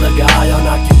wrestler guy, I'll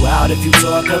knock you out if you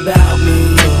talk about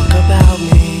me. Talk about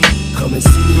me. Come and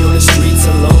see me on the streets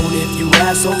alone if you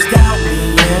assholes doubt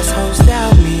me. Assholes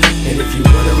doubt me. And if you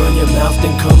wanna run your mouth,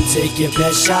 then come take your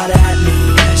best shot at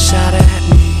me. Best shot at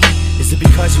me. Is it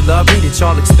because you love me that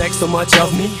y'all expect so much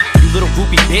of me? You little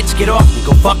groupie bitch, get off me,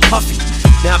 go fuck Puffy.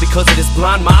 Now because of this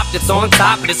blonde mop that's on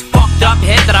top of this fucked up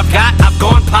head that I've got, I've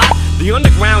gone pop. The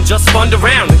underground just spun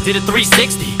around and did a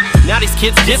 360. Now these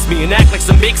kids diss me and act like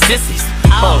some big sissies.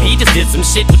 Oh, he just did some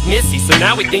shit with Missy, so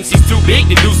now he thinks he's too big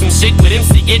to do some shit with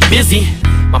MC. Get busy.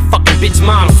 My fucking bitch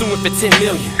mom suing for 10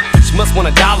 million. She must want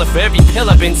 $1 for every pill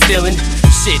I've been stealing.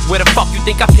 Shit, where the fuck you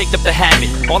think I picked up the habit?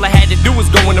 All I had to do was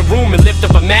go in the room and lift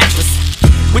up a mattress.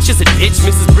 Which is it, bitch?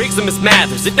 Mrs. Briggs or Miss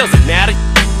Mathers? It doesn't matter.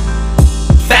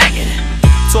 Faggot.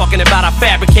 Talking about I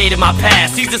fabricated my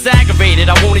past. He's just aggravated,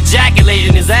 I won't ejaculate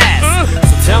in his ass.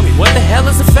 So tell me, what the hell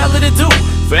is a fella to do?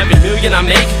 For every million I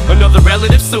make, another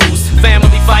relative sues.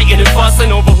 Family fighting and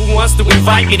fussing over who wants to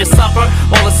invite me to supper.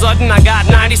 All of a sudden I got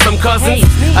 90-some cousins,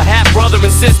 a half-brother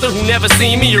and sister who never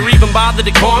seen me or even bothered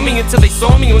to call me until they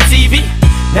saw me on TV.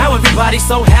 Now everybody's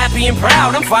so happy and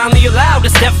proud, I'm finally allowed to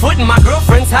step foot in my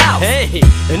girlfriend's house. Hey,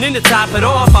 and then to top it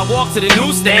off, I walk to the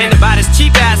newsstand and buy this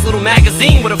cheap-ass little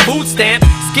magazine with a food stamp.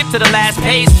 Skip to the last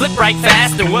page, flip right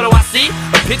fast, and what do I see?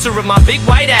 A picture of my big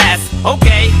white ass.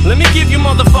 Okay, let me give you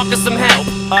motherfuckers some help.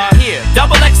 Here,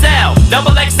 double XL.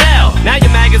 Now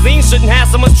your magazine shouldn't have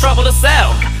so much trouble to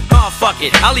sell. Oh, fuck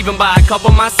it, I'll even buy a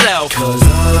couple myself. Cause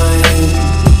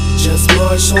I'm just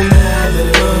Marshall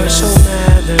Mathers.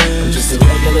 I'm just a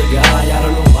regular guy, I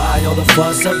don't know why all the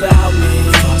fuss about me.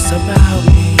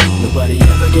 Nobody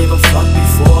ever gave a fuck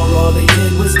before, all they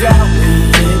did was doubt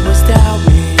me.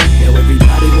 Now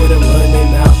everybody wanna run their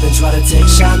mouth and try to take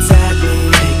shots at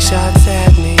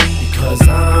me. Because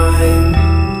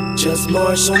I'm just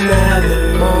Marshall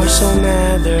Mathers.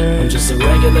 I'm just a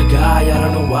regular guy, I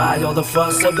don't know why all the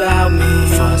fuss about me.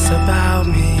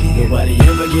 Nobody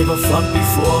ever gave a fuck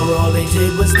before, all they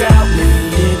did was doubt me.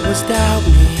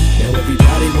 Now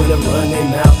everybody wanna run their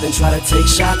mouth and try to take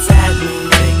shots at me.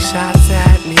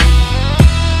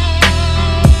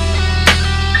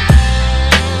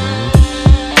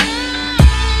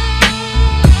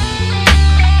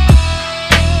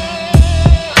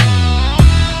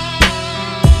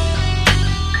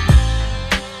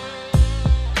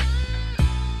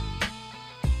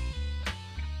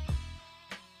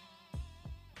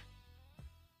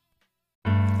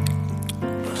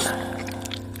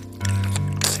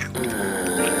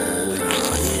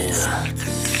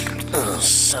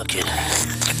 suck it.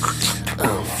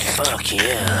 Oh, fuck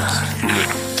yeah.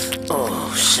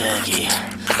 Oh, Shaggy.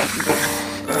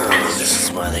 Oh, this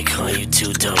is why they call you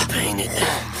too dope, ain't it?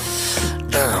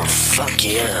 Oh, fuck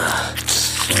yeah.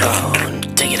 Oh,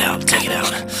 take it out, take it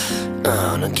out.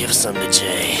 Oh, now give some to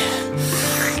Jay.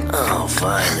 Oh,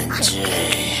 Violent J.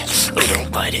 Oh,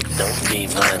 don't bite it, don't be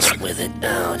violent with it.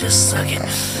 Oh, just suck it.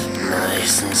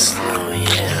 Nice and slow,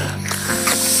 yeah.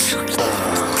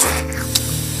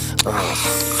 Oh,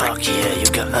 fuck yeah, you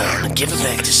got. Oh, now give it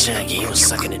back to Shaggy, he was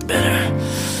sucking it better.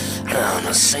 Oh,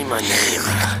 now say my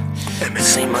name.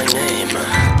 Say my name.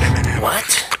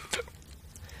 What?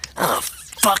 Oh,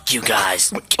 fuck you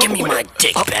guys. Give me my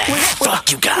dick back.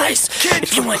 Fuck you guys.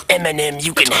 If you want Eminem,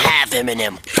 you can have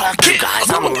Eminem. Fuck you guys,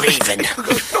 I'm leaving.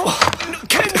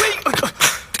 Can we?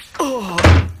 Oh,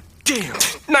 damn.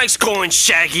 Nice going,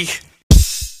 Shaggy.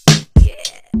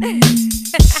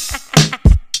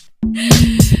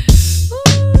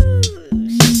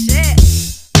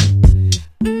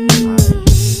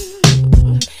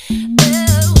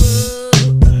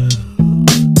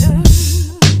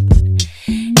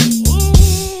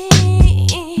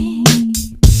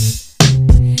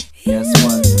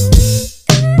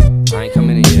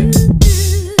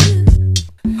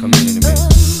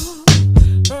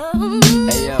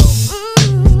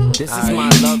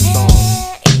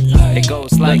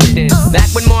 Back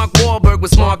when Mark Wahlberg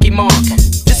was Marky Mark,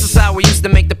 this is how we used to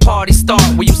make the party start.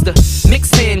 We used to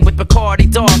mix in with Bacardi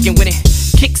Dark, and when it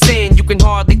kicks in, you can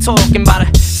hardly talk. And by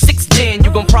the sixth gin,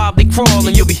 you gon' probably crawl,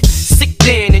 and you'll be sick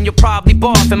then, and you'll probably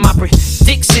barf. And my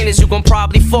prediction is you gon'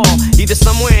 probably fall, either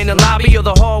somewhere in the lobby or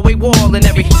the hallway wall. And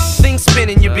everything's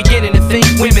spinning, you're beginning to think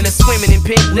women are swimming in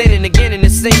pink linen again in the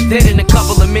sink. Then in a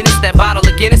couple of minutes, that bottle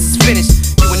of Guinness is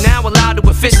finished. You are now allowed to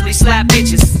officially slap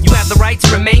bitches. You have the right to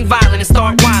remain violent and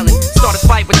start wildin'. Start a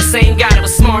fight with the same guy that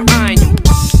was smart eyeing you.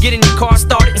 Get in your car,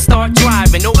 start it and start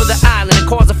driving over the island and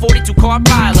cause a 42-car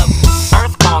pileup.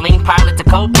 Earth calling, pilot to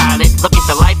co-pilot. Look at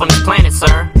the life on this planet,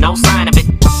 sir. No sign of it.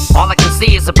 All I can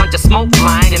see is a bunch of smoke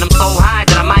flying, and I'm so high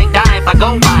that I might die if I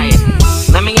go by it.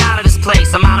 Let me out of this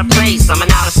place, I'm out of place, I'm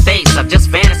in outer space. I've just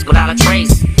vanished without a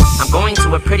trace. I'm going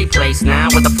to a pretty place now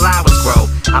where the flowers grow.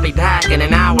 I'll be back in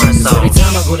an hour or so. Every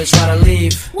time I go to try to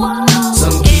leave,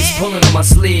 some keeps pulling on my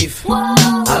sleeve.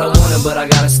 I don't want it, but I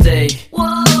gotta stay.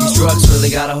 These drugs really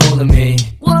got a hold of me.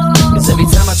 Cause every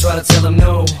time I try to tell them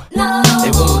no,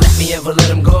 they won't let me ever let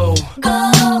them go.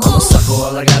 I'm a sucker,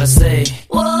 all I gotta say.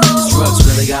 These drugs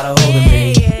really got a hold of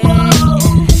me.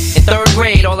 In third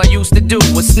grade, all I used to do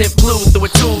was sniff glue through a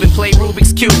tube and play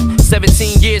Rubik's Cube.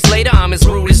 17 years later, I'm as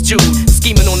rude as Jude,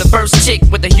 scheming on the first chick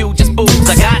with the hugest boobs.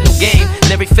 I got no game,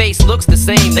 and every face looks the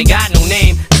same. They got no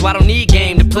name, so I don't need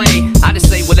game to play. I just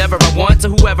say whatever I want to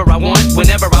whoever I want,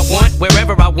 whenever I want,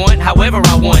 wherever I want, however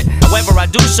I want. However, I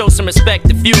do show some respect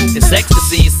to few. This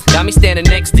ecstasy's got me standing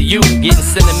next to you, getting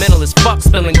sentimental as fuck,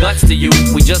 spilling guts to you.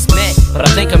 We just met, but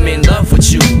I think I'm in love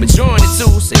with you. But you're on it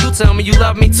too, so you tell me you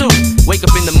love me too. Wake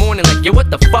up in the morning like, yo, what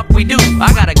the fuck we do?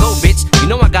 I gotta go, bitch, you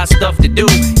know I got stuff to do.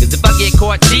 Cause if I get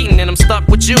caught cheating, then I'm stuck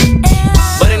with you.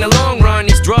 But in the long run,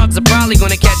 these drugs are probably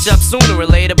gonna catch up sooner or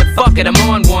later. But fuck it, I'm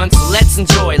on one, so let's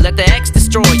enjoy. Let the X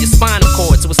destroy your spinal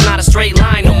cord, so it's not a straight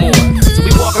line no more. So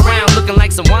we walk around looking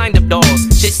like some wind-up dolls.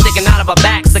 Shit sticking out of our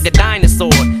backs like a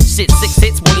dinosaur. Shit, 6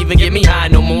 hits won't even get me high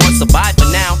no more. So bye for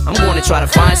now, I'm gonna try to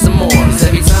find some more. Cause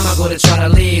every time I go to try to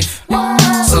leave,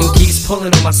 some keeps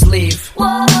pulling on my sleeve.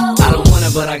 I don't want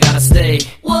it, but I gotta stay.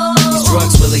 These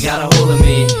drugs really got a hold of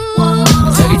me.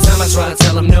 Cause every time I try to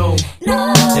tell them no,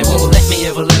 they won't let me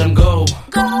ever let them go.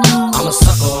 I'm a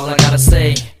sucker, all I gotta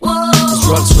say. These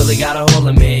drugs really got a hold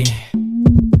of me.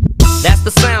 That's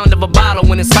the sound of a bottle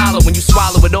when it's hollow, when you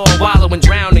swallow it all, wallow and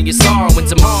drown in your sorrow. And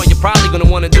tomorrow you're probably gonna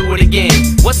wanna do it again.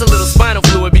 What's a little spinal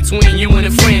fluid between you and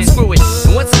a friend? Screw it.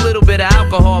 And what's a little bit of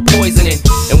alcohol poisoning?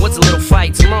 And what's a little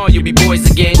fight? Tomorrow you'll be boys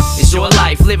again. It's your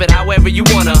life, live it however you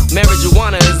wanna.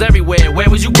 Marijuana is everywhere, where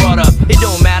was you brought up? It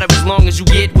don't matter as long as you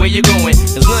get where you're going.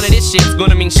 Cause none of this shit's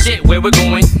gonna mean shit where we're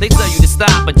going. They tell you to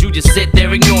stop, but you just sit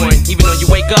there ignoring. Even though you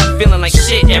wake up feeling like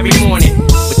shit every morning.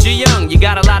 But you're young, you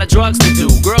got a lot of drugs to do,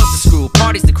 girls to screw,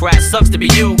 parties to crash, sucks to be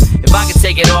you. If I could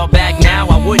take it all back now,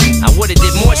 I wouldn't. I would've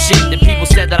did more shit that people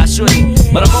said that I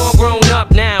shouldn't. But I'm all grown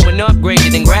up now and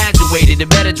upgraded and graduated to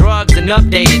better drugs and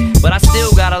updated. But I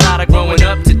still got a lot of growing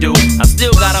up to do. I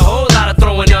still got a whole lot of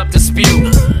throwing up to spew.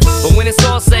 But when it's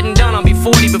all said and done, I'll be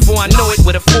 40 before I know it.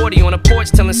 With a 40 on a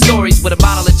porch telling stories with a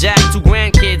bottle of Jack, 2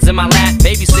 grandkids in my lap.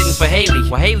 babysitting for Haley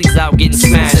while Haley's out getting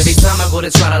smashed. Every time I go to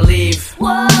try to leave,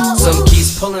 some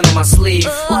keeps pulling on my sleeve.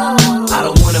 I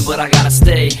don't want it, but I gotta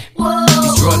stay.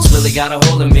 These drugs really got a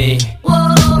hold of me.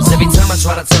 Cause every time I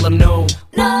try to tell them no,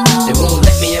 they won't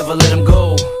let me ever let them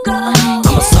go.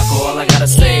 I'm a sucker, all I gotta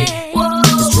say.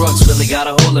 These drugs really got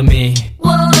a hold of me.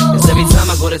 Cause every time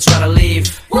I go to try to leave,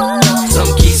 some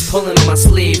keeps pulling on my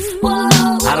sleeve.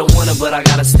 I don't want it, but I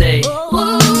gotta stay.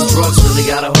 These drugs really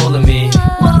got a hold of me.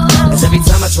 Cause every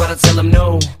time I try to tell them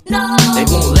no, they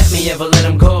won't let me ever let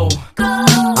them go.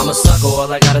 I'm a sucker,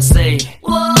 all I gotta say.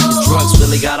 These drugs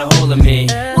really got a hold of me.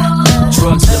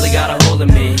 Drugs really got a hold of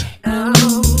me.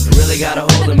 Really got a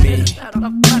hold of me.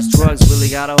 These drugs really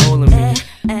got a hold of me.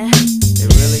 They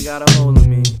really got a hold of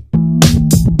me.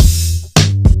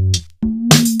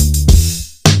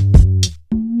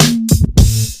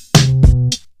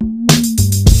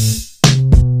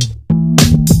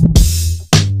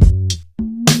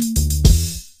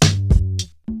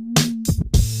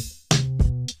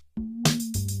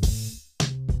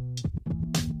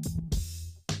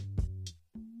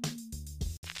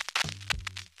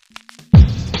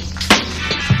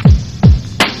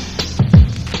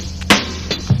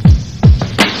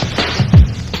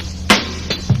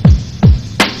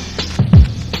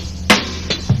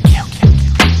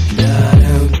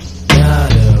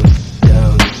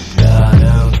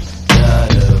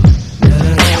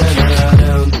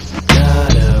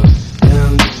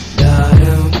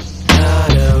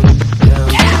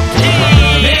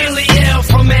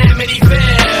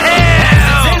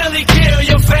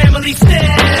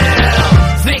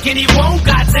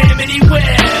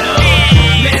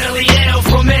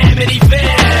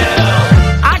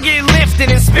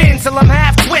 Till I'm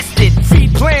half twisted,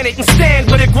 feet planted and stand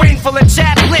with a grin full of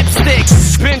chapped lipstick,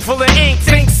 bin full of ink,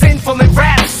 think sinful and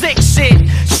rap sick shit.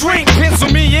 Shrink, pencil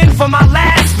me in for my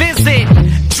last visit.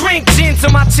 Drink gin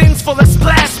till my chin's full of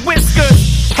splash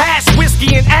whiskers. Hash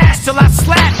whiskey and ash till I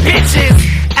slap bitches.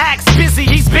 Axe busy,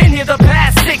 he's been here the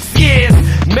past 6 years.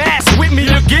 Mask with me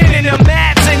again and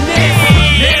imagine this.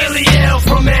 Nearly ill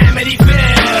from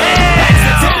Amityville.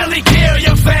 Accidentally kill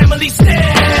your family still.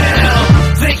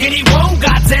 Thinking he won't,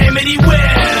 goddamn it he will.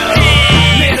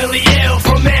 Mentally ill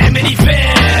from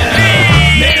Amityville.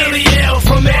 Mentally ill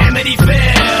from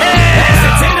Amityville.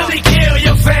 Accidentally kill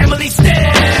your family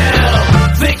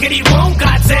still. Thinking he won't,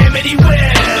 goddamn it he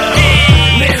will.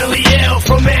 Mentally ill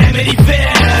from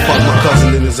Amityville. Fuck my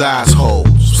cousin in his asshole,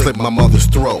 slit my mother's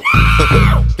throat.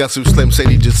 Guess who Slim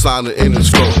Shady just signed an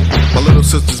Interscope? My little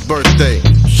sister's birthday,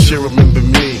 she remember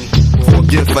me. For a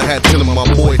gift I had telling my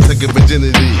boy take a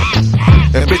virginity.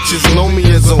 And bitches know me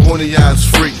as a horny ass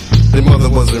freak. Their mother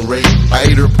wasn't raped, I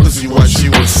ate her pussy while she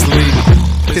was asleep.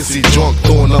 Pissy drunk,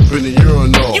 throwing up in the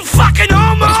urinal. You fucking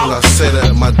homo! That's what I said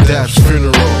at my dad's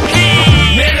funeral.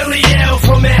 Mentally ill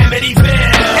from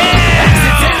Amityville.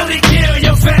 Accidentally kill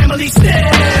your family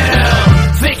still.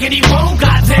 Thinking he won't,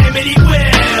 goddamn it he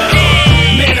will.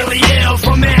 Mentally ill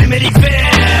from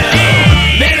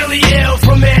Amityville. Mentally ill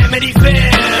from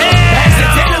Amityville.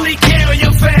 Accidentally kill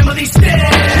your family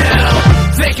still.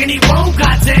 Thinking he won't,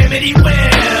 goddamn it he will.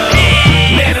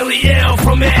 Mentally ill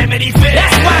from Amityville.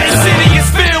 That's why the city is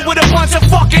filled with a bunch of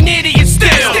fucking idiots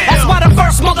still. That's why the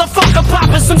first motherfucker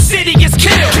popping some city is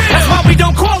killed. That's why we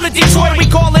don't call it Detroit, we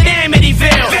call it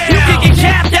Amityville. You can get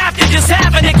capped after just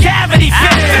having a cavity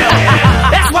filled.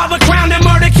 That's why we're crowned the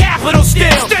murder capital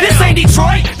still. This ain't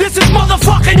Detroit, this is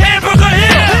motherfucking Hamburger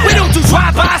Hill. We don't do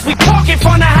drive-bys, we park in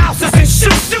front of houses and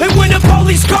shoot. And when the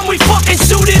police come, we fucking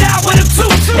shoot it out with them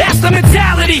too. That's the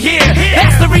mentality here,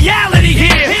 that's the reality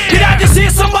here. Did I just hear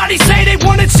somebody say they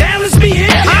wanna challenge me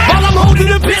here? While I'm holding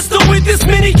a pistol with this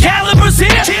many calibers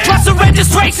here. Plus the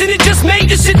registration, it just made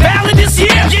this shit valid this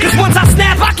year. Cause once I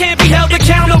snap, I can't be held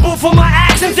accountable for my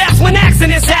actions. That's when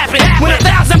accidents happen. When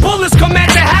 1,000 bullets come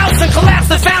at your house and collapse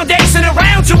the foundation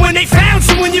around you. When they found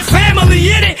you and your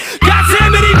family in it.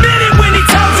 Goddamn it, he meant it when he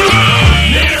told you.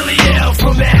 Mentally ill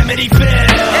from Amityville.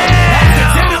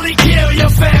 Accidentally kill your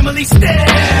family still.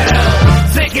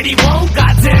 Thinking he won't,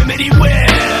 goddamn it, he will.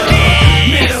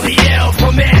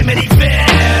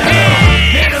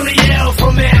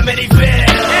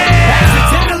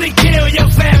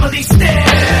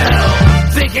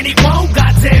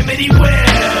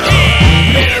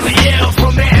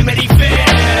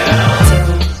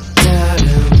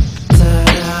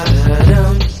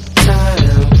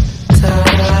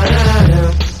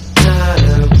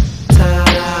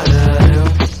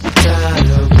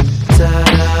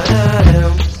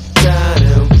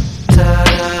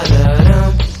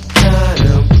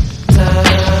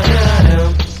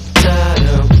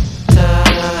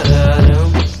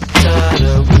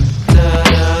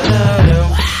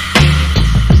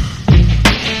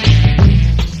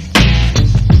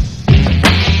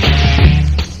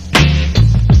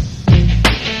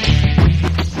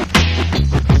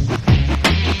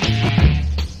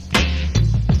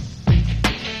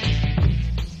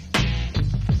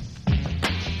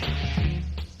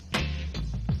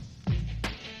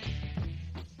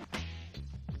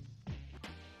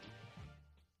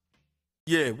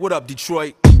 Yeah, what up,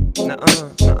 Detroit?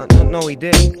 No, he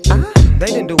didn't. They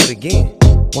didn't do it again.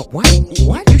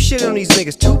 What? You shit on these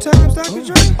niggas 2 times, Dr.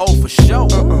 Dre? Oh, for sure.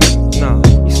 No.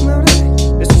 You smell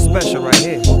that? This is special right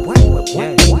here. What?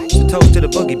 It's a toast to the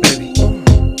boogie, baby.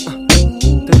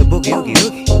 To the boogie,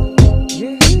 oogie.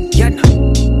 Yeah,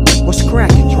 what's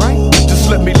crackin', Dre? Just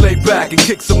let me lay back and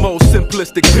kick some old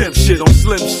simplistic pimp shit on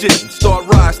slim shit and start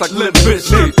rise like Limp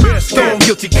Bizkit. Stone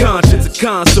guilty conscience at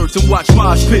concerts and watch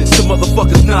mosh pits. Some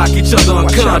motherfuckers knock each other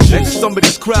unconscious. Some of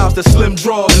these crowds that slim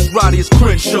draws is rowdy as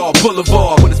Crenshaw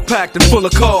Boulevard when it's packed and full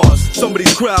of cars. Some of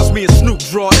these crowds me and Snoop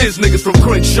draw is niggas from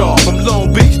Crenshaw, from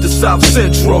Long Beach to South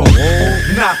Central.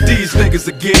 Not these niggas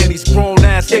again, these grown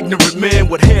ass ignorant men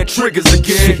with hair triggers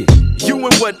again. You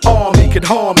and what army could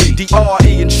harm me?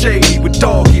 D.R.E. and Shady with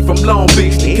Doggy from Long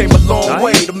Beach. They came a long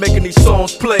way to making these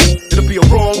songs play. It'll be a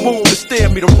wrong move to stare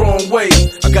me the wrong way.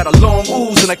 I got a long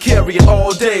ooze and I carry it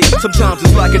all day. Sometimes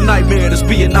it's like a nightmare that's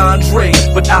being Andre,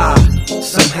 but I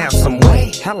somehow, some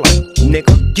way. Hello,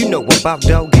 nigga, you know about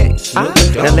dog games.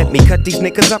 Now let me cut these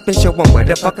niggas up and show them where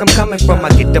the fuck I'm coming from. I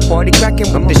get the party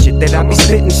cracking with the shit that I be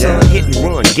spitting, son. Hit and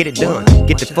run, get it done.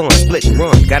 Get the fun, split and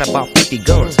run. Got about 50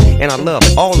 guns, and I love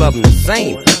all of them the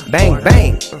same. Bang,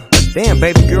 bang. Damn,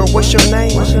 baby girl, what's your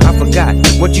name? I forgot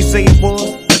what you say it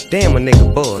was. Damn, a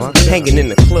nigga buzz. Hanging in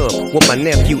the club with my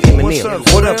nephew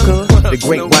Eminem. What up, cuz? The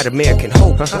great white American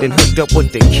hope. Then hooked up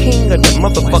with the king of the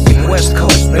motherfucking West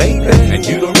Coast, baby. And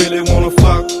you don't really wanna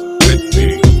fuck with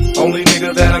me. Only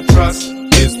nigga that I trust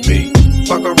is me.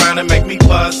 Fuck around and make me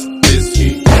bust this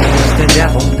heat. The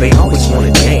devil, they always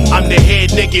wanna change. I'm the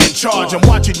head nigga in charge. I'm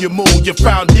watching you move. You're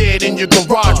found dead in your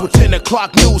garage with 10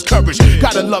 o'clock news coverage.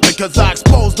 Gotta love it cause I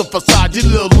exposed the facade. Your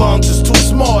little lungs is too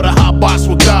small to hot box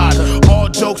with God. All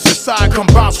jokes aside, come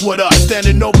bounce with us.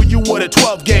 Standing over you with a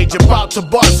 12 gauge, about to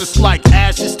bust. It's like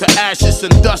ashes to ashes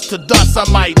and dust to dust. I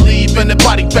might leave in a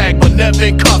body bag, but never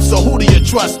in cuffs. So who do you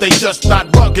trust? They just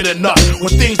not rugged enough. When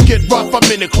things get rough,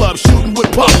 I'm in the club shooting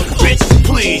with puff. Bitch,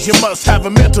 please, you must have a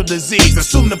mental disease.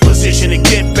 Assume the position and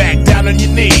get back down on your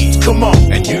knees. Come on.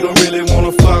 And you don't really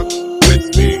wanna fuck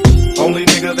with me. Only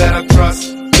nigga that I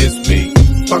trust is me.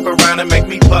 Fuck around and make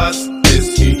me bust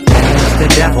this heat.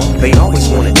 The devil, they always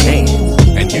wanna change.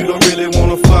 And you don't really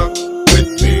wanna fuck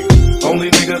with me. Only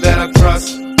nigga that I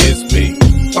trust is me.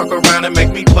 Fuck around and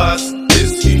make me bust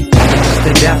this heat.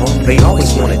 The devil, they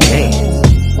always wanna change.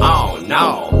 Oh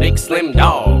no, big slim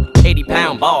dog,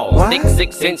 80-pound ball, thick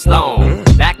 6-inch long.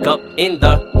 Back up in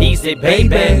the easy,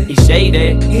 baby. He's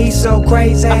shady. He's so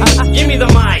crazy. Give me the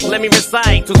mic, let me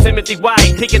recite to Timothy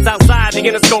White. Pickets outside the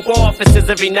Interscope offices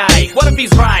every night. What if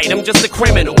he's right? I'm just a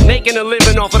criminal, making a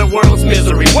living off of the world's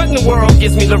misery. What in the world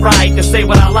gives me the right to say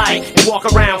what I like and walk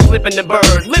around flipping the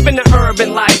bird, living the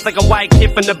urban life like a white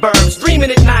kid from the burbs,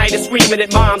 dreaming at night and screaming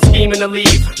at mom, scheming to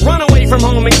leave, run away from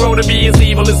home and grow to be as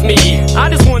evil as me. I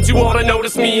just want you all to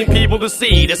notice me and people to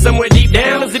see that somewhere deep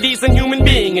down there's a decent human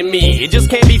being in me. It just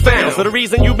can't be found. So the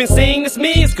reason you've been seeing this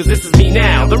me is cause this is me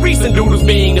now. The recent dude who's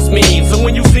being this mean. So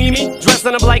when you see me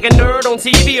dressing up like a nerd on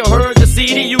TV or heard the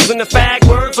CD using the fag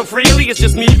word so freely, it's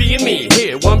just me being me.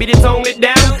 Here, want me to tone it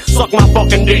down? Suck my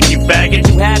fucking dick, you faggot.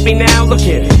 You happy now? Look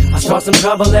at it. I start some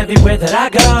trouble everywhere that I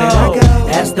go.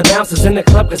 Ask the bouncers in the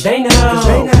club cause they know.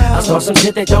 I start some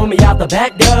shit, they throw me out the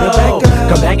back door.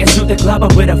 Come back and shoot the club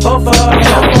up with a fofo.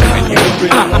 And you don't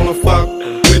really wanna fuck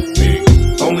with me.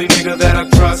 Only nigga that I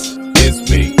trust is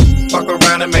me. Fuck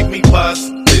around and make me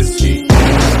bust this heat.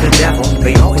 The devil,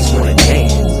 they always wanna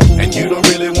change. And you don't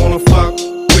really wanna fuck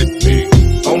with me.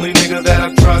 Only nigga that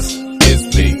I trust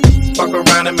is me. Fuck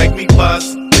around and make me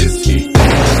bust this heat.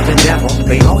 The devil,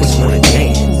 they always wanna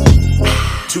change.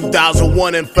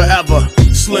 2001 and forever.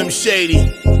 Slim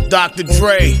Shady, Dr.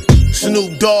 Dre,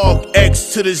 Snoop Dogg,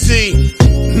 X to the Z,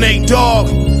 Nate Dogg.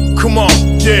 Come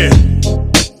on, yeah.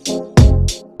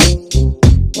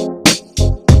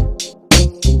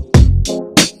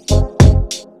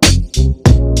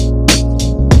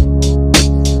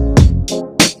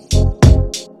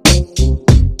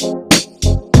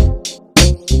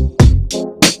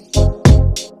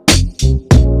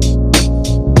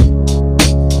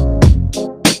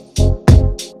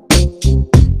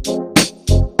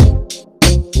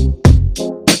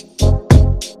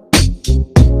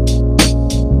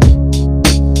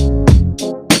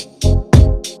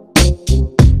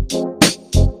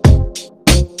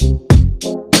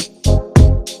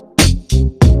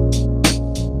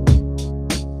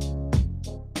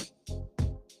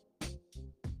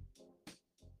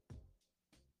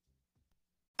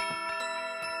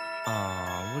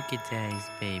 Oh, look at Daddy's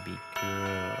baby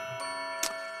girl.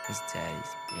 That's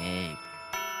Daddy's baby.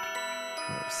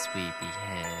 Little sweepy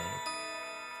head.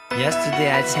 Yesterday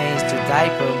I changed your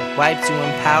diaper, wiped you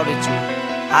and powdered you.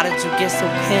 How did you get so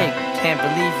pink? Can't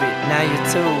believe it, now you're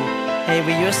two.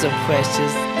 Baby, you're so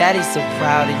precious, Daddy's so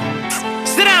proud of you.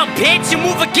 Sit down, bitch, you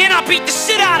move again, I'll beat the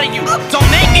shit out of you.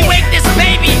 Don't make me wake this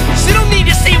baby, she don't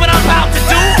need to see what I'm about to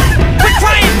do. Quit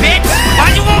crying, bitch, why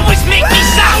you always make me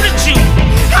shout at you?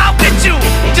 How could you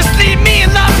just leave me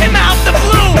and love him out the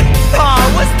blue? Oh,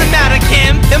 what's the matter,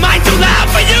 Kim? Am I too loud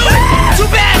for you? Too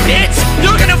bad, bitch,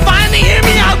 you're gonna finally hear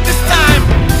me out this time.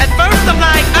 At first I'm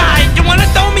like, alright, you wanna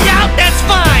throw me out, that's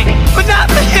fine. But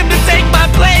not for him to take my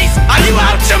place. Are you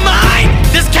out your mind?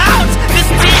 This couch, this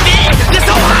TV, this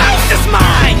whole house is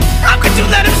mine. How could you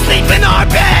let him sleep in our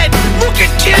bed? Look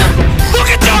at Kim,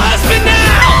 look at your husband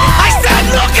now. I said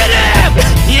look at him.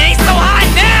 He ain't so hot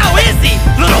now, is he,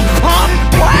 little punk?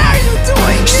 Why are you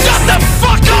doing this? Shut the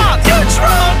fuck up. You're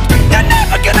drunk. You're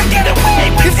never gonna get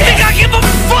away with it. You think I give a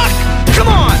fuck? Come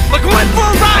on, we're going for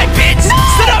a ride, bitch. No.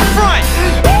 Sit up front.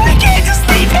 We can't just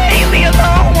leave Haley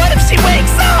alone. What if she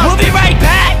wakes up? We'll be right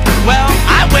back. Well,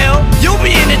 I will. You'll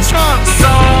be in the trunk. So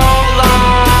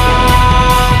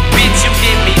long, bitch, you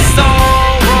did me so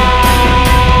wrong.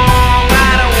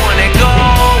 I don't wanna go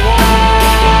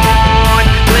on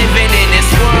living in this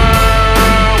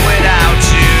world without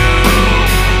you.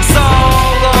 So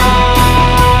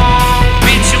long,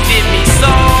 bitch, you did me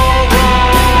so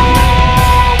wrong.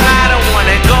 I don't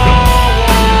wanna go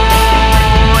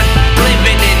on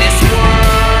living in this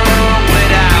world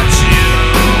without you.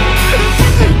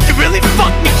 You really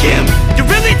fucked me, Kim. You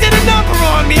really did a number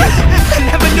on me. I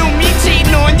never knew me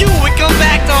cheating on you would come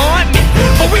back to haunt me.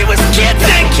 But we was kids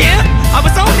then, Kim. I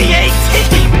was only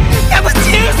 18. That was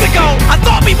years ago. I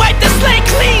thought we wiped the slate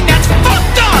clean. That's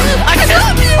fucked up. I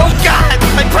love you. Oh God,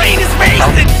 my brain is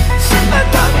racing. I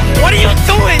love you. What are you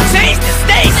doing? Change the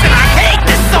station. I hate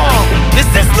this song. Does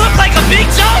this look like a big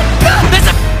joke? There's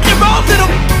a year-old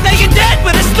little laying dead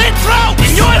with a slit throat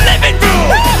in your living room.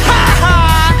 Ha ha.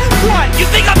 What? You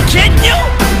think I'm kidding you?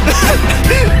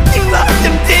 You loved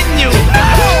him, didn't you?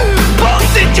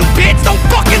 Bullshit, you bitch! Don't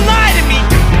fucking lie to me!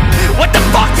 What the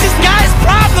fuck's this guy's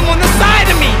problem on the side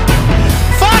of me?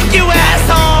 Fuck you,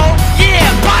 asshole! Yeah,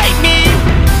 bite me!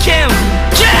 Kim!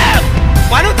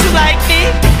 Why don't you like me?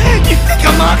 You think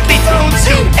I'm ugly, don't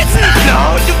you?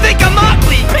 No, you think I'm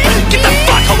ugly! Get the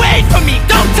fuck away from me!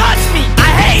 Don't touch me!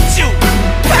 I hate you!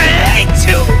 I hate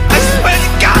you! I swear to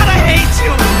God, I hate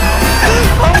you!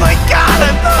 Oh my God,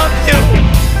 I love you!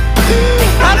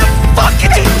 How the fuck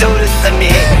could you do this to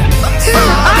me?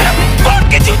 How the fuck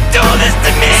could you do this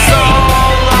to me? So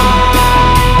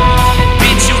long,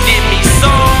 bitch, you did me so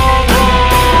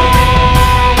wrong.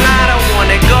 I don't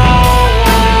wanna go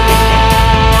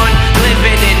on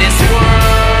living in this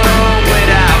world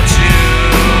without you.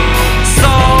 So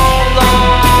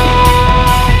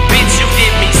long, bitch, you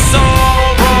did me so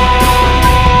wrong.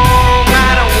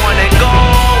 I don't wanna go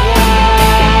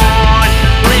on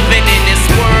living in this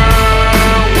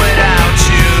world without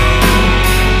you.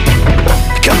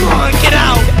 Come on, get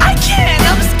out. I can't,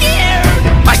 I'm scared.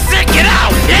 I said get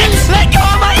out, bitch. Let go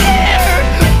of my hair.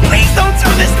 Please don't do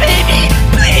this, baby.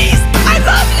 Please, I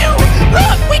love you.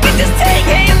 Look, we can just take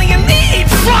Haley and leave.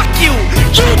 Fuck you.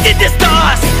 You did this to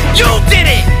us. You did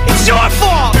it. It's your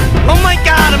fault. Oh my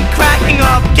God, I'm cracking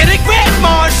up. Get a grip,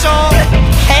 Marshall.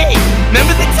 Hey,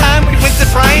 remember the time we went to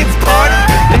Brian's party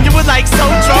and you were like so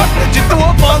drunk that you threw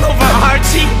up all over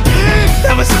Archie?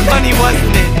 That was funny,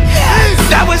 wasn't it?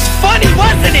 That was funny,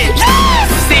 wasn't it?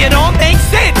 See, it all makes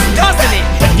sense, doesn't it?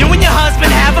 You and your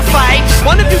husband have a fight.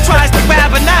 One of you tries to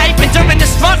grab a knife, and during the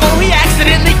struggle, he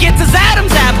accidentally gets his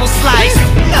Adam's apple sliced.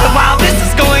 And while this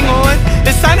is going on,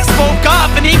 his son has woke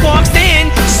up and he walks in.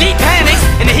 She panics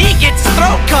and he gets his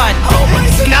throat cut.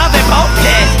 So now they're both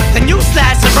dead. Then you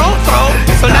slash your own throat.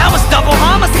 So now it's double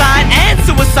homicide and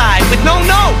suicide with no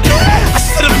note. I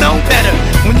should have known better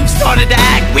when you started to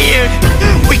act weird.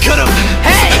 We could have.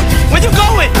 Hey, where you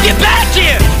going? Get back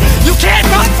here! You can't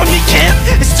run from me, Kim.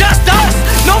 It's just us,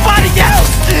 nobody else.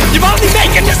 You're only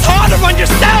making this harder on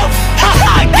yourself.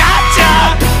 Haha,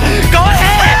 gotcha. Go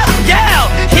ahead, yell.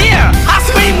 Here, I'll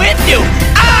scream with you.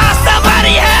 Ah,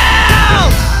 somebody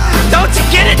help! Don't you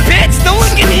get it, bitch? No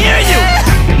one can hear you.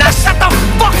 Now shut the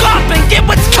fuck up and get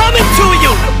what's coming to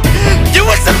you. You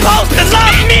were supposed to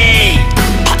love me.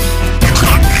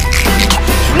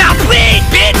 Now please,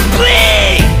 bitch,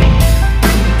 please.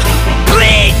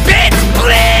 Please, bitch,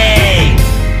 please.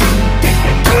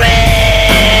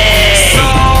 Please. So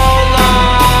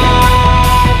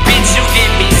long, bitch, you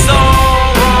did me so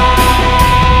wrong.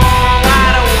 I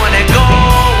don't wanna go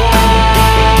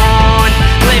on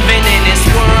living in this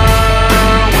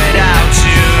world without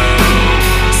you.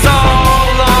 So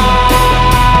long,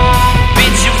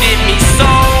 bitch, you did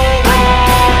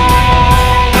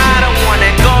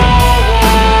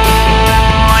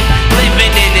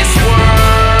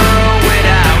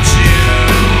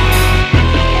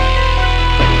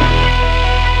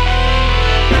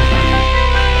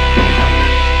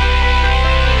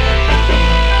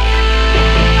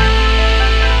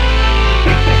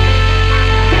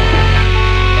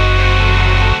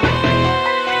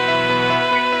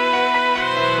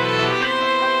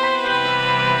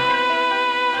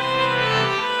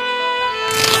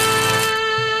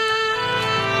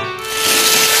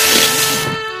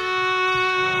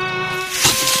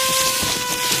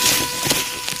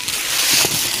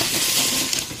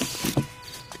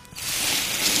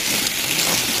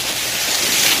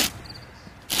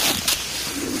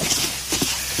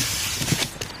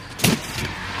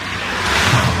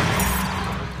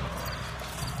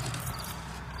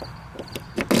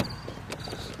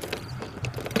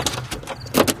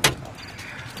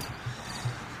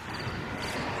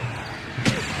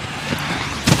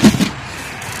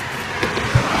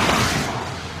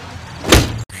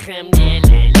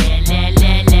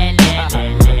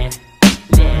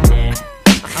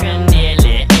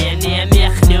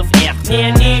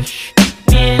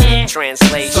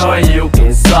Translation. So you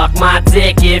can suck my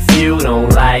dick if you don't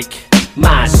like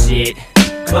my shit.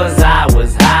 Cause I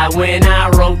was high when I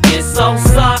wrote this, so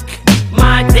suck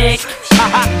my dick. 2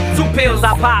 pills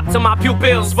I pop till my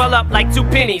pupils swell up like 2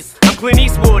 pennies. I'm Clint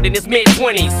Eastwood in his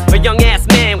mid-20s, a young ass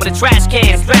man with a trash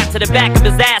can strapped to the back of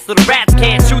his ass so the rats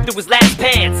can't shoot through his last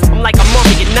pants. I'm like a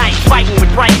mummy at night, fighting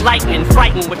with bright lightning,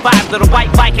 frightened with 5 little white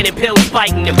Viking and pills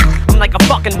biting him. I'm like a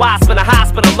fucking wasp in a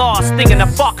hospital lost, stinging the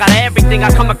fuck out of everything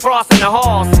I come across in the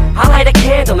halls. I light a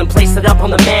candle and place it up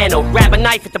on the mantle, grab a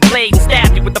knife at the blade and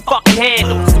stab you with the fucking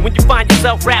handle. So when you find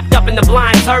yourself wrapped up in the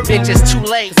blind curtain, it's just too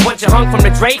late. Once you're hung from the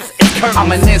drapes, it's curtains.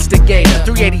 I'm an instigator,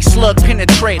 380 slug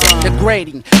penetrator,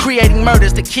 degrading, creating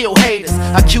murders to kill haters,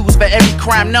 accused for every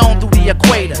crime known through the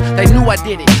equator. They knew I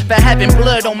did it for having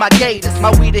blood on my gators.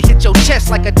 My weed will hit your chest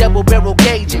like a double barrel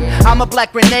gauging. I'm a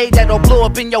black grenade that'll blow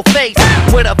up in your face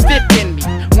with a 5th in me.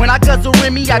 When I guzzle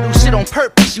in me, I do shit on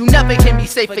purpose. You never hear me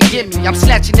say forgive me. I'm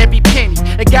snatching every penny.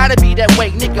 It gotta be that way,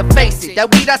 nigga, face it.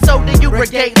 That weed I sold to you,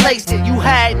 brigade laced it. You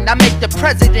hadn't, I make the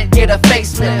president get a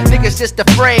facelift. Niggas just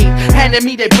afraid, handing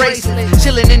me their bracelet.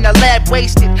 Chilling in the lab,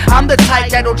 wasted. I'm the type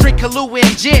that'll drink Kahlua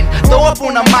and gin. Throw up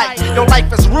on the mic, your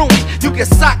life is ruined. You can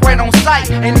sock right on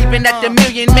sight. And even at the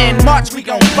Million Man March, we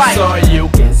gon' fight. So you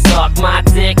can suck my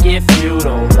dick if you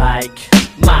don't like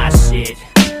my shit.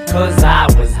 Cause I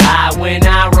was high when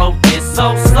I wrote this,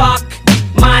 so suck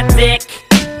my dick.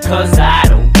 Cause I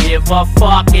don't give a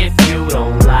fuck if you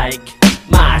don't like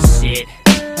my shit.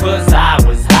 Cause I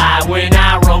was high when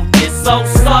I wrote this, so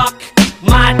suck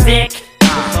my dick.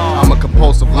 I'm a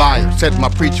compulsive liar, set my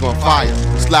preacher on fire.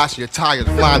 Slash your tires,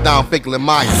 flying down Fickle and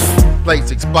Myers.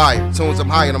 Plates expired, soon as I'm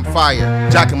high and I'm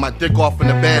fired. Jacking my dick off in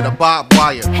the bed of barbed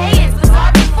wire. Hey, it's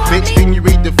Bitch, can you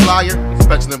read the flyer?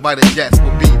 Special invited guests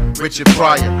will be Richard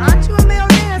Pryor. Aren't you a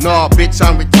millionaire? No, bitch,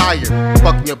 I'm retired.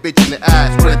 Fucking your bitch in the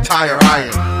ass with a tire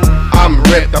iron. I'm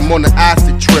ripped, I'm on the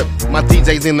acid trip. My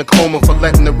DJ's in the coma for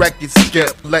letting the record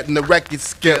skip. Letting the record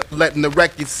skip, letting the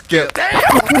record skip.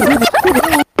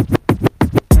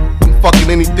 I'm fucking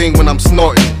anything when I'm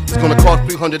snorting. It's gonna cost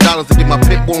 $300 to get my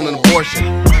pit bull an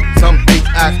abortion. Some bitch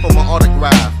asked for my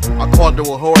autograph. I called her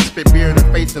a whore, spit beer in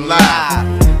her face and laugh.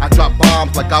 I dropped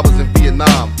bombs like I was in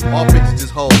Vietnam. All bitches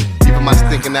just hold, even my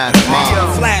stinking ass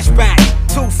mom. Flashback,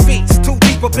 2 feet, 2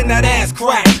 deep up in that ass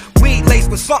crack. Weed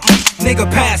laced with something, nigga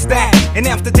past that. In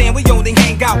Amsterdam we only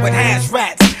hang out with hash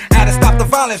rats. Had to stop the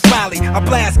violence rally, I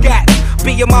blast gats.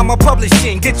 Be your mama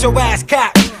publishing, get your ass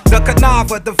capped. The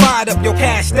Canava, divide up your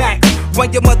cash stacks.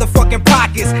 Run your motherfucking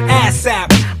pockets, ass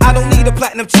sap. I don't need a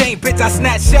platinum chain, bitch, I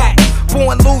snatch shack.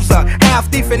 Born loser, half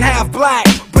thief and half black.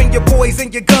 Bring your boys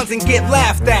and your guns and get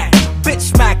laughed at.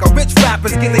 Bitch smacker, rich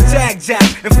rappers get their jag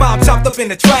and found chopped up in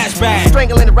the trash bag.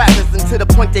 Strangling the rappers until the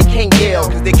point they can't yell,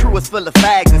 cause their crew is full of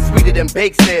fags and sweeter than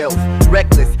bake sales.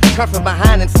 Reckless, come from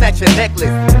behind and snatch your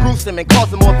necklace. Gruesome and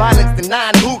causing more violence than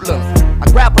 9 hoodlums. I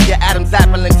grapple your Adam's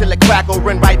apple until it crackle,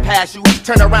 run right past you.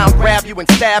 Turn around, grab you and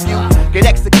stab you. Get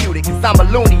executed, cause I'm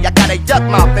a loony. I got a yuck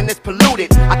mouth and it's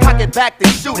polluted. I cock it back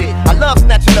then shoot it. I love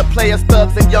snatching up players,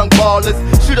 thugs and young ballers.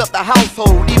 Shoot up the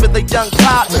household, even the young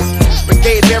toddlers.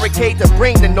 Brigade barricade to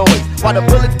bring the noise, while the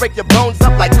bullets break your bones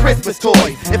up like Christmas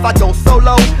toys. If I go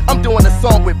solo, I'm doing a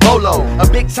song with Bolo. A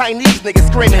big Chinese nigga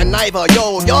screaming, Niva,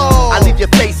 yo, yo. I leave your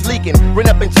face leaking, run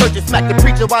up in church and smack the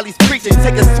preacher while he's preaching.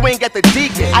 Take a swing at the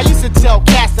deacon. I used to tell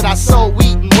cats that I sold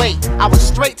weed and weight. I was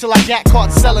straight till I got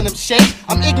caught selling them shit.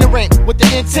 I'm ignorant with the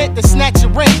intent to snatch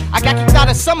your ring. I got kicked out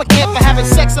of summer camp for having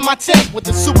sex in my tent with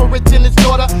the superintendent's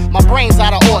daughter. My brain's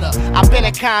out of order. I've been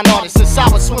a con artist since I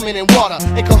was swimming in water.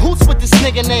 In cahoots with this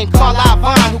nigga named Carlisle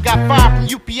Vine, who got fired from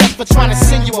UPS for trying to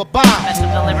send you a bond.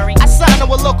 I signed to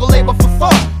a local label for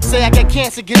fun. Say I get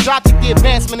cancer, get dropped, take the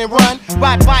advancement and run.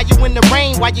 Ride by you in the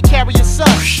rain while you carry your son.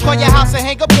 Call your house and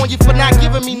hang up on you for not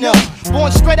giving me none.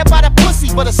 Born straight up out of pussy,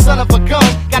 but a son of a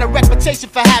gun. Got a reputation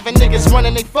for having niggas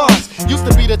running their funds. Used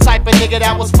to be the type of nigga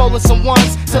that was folding some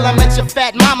ones, till I met your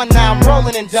fat mama, now I'm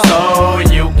rolling and done. So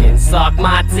you can suck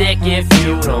my dick if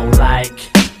you don't like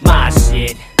my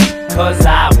shit. Cause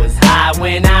I was high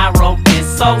when I wrote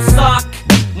this, so suck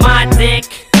my dick.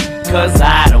 Cause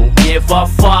I don't give a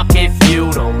fuck if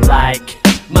you don't like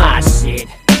my shit.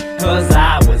 Cause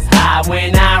I was high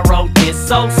when I wrote this,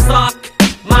 so suck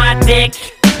my dick.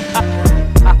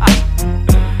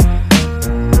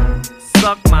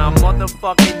 Suck my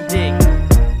motherfucking dick.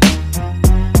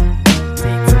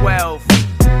 D12.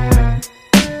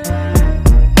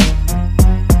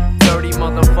 Dirty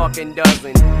motherfucking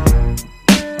dozen.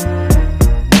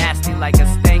 Nasty like a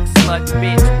stank slut. slut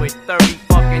bitch with 30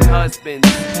 fucking husbands.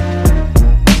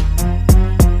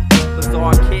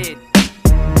 Bizarre Kid,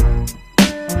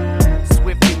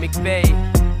 Swifty McVeigh,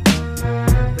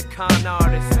 the con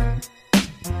artist,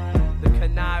 the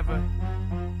conniver,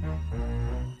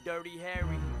 Dirty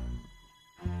Harry,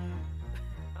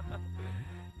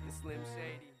 the Slim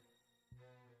Shady.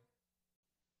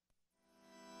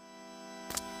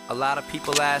 A lot of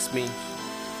people ask me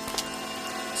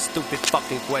stupid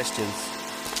fucking questions.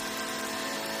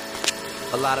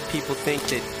 A lot of people think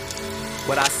that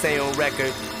what I say on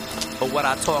record or what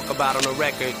I talk about on a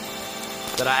record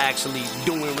that I actually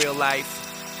do in real life,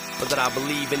 or that I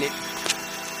believe in it.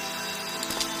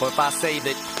 Or if I say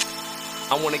that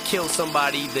I want to kill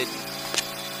somebody, that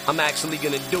I'm actually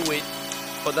gonna do it,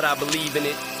 or that I believe in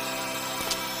it.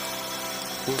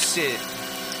 Well shit,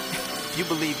 if you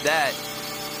believe that,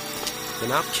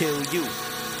 then I'll kill you.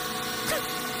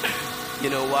 You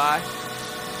know why?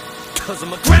 'Cause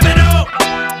I'm a criminal!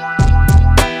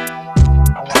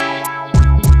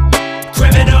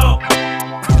 Criminal!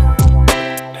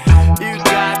 You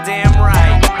goddamn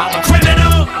right, I'm a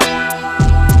criminal!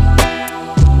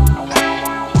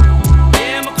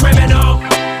 Yeah, I'm a criminal!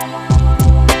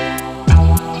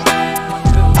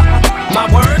 My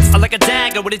words are like a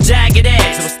dagger with a jagged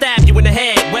edge. It'll stab you in the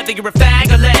head, whether you're a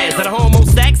fag or les. At a homo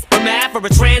sex, or math, or a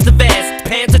trans or vest.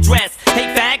 Pants or dress,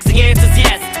 hate fags, the answer's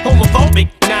yes. Homophobic,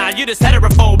 nah, you just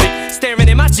heterophobic. Staring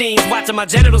in my jeans, watching my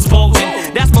genitals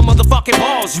bulging. That's my motherfucking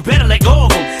balls, you better let go of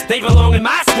them. They belong in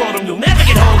my scrotum, you'll never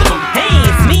get hold of them. Hey,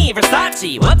 it's me,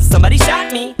 Versace. Whoops, somebody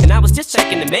shot me. And I was just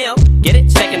checking the mail. Get it?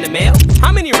 Checking the mail?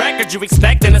 How many records you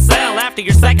expecting to sell after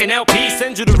your second LP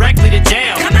sends you directly to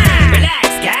jail? Come on, relax,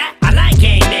 guy. I like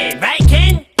amen, right,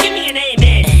 Ken? Give me an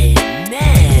amen.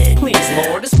 Amen. Please,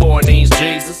 Lord, this boy needs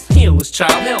Jesus. Heal his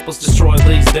child, help us destroy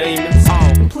these demons.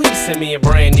 Oh, and please send me a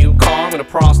brand new car and a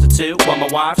prostitute while my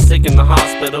wife's sick in the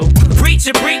hospital.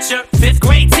 Preacher, preacher, 5th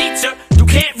grade teacher. You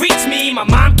can't reach me, my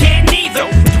mom can't neither.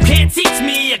 You can't teach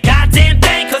me a goddamn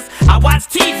thing, 'cause I watch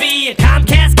TV and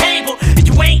Comcast cable. And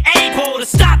you ain't able to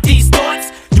stop these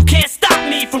thoughts. You can't stop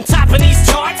me from topping these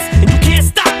charts. And you can't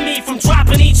stop me from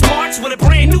dropping each March with a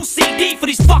brand new CD for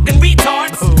these fucking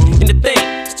retards. And the thing,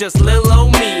 it's just little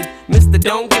old me. Mr.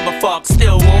 Don't give a fuck,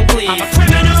 still won't please. I'm a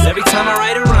criminal. Every time I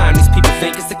write a rhyme, these people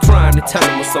think it's a crime to tell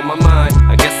them what's on my mind.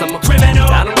 I guess I'm a criminal.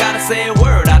 I don't gotta say a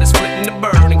word, I just flip in the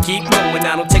bird and keep going.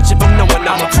 I don't take shit from no one,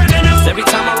 I'm a criminal. Every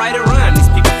time I write a rhyme, these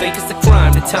people think it's a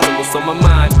crime to tell them what's on my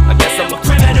mind. I guess I'm a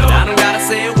criminal. I don't gotta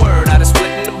say a word, I just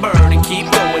flip in the bird and keep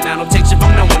going. I don't take shit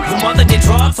from no one. Who mother did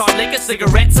drugs, hard liquor,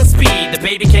 cigarettes, and speed. The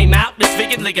baby came out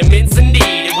disfigured, ligaments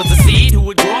indeed. It was a seed who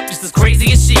would grow up just as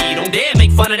crazy as she. Don't dare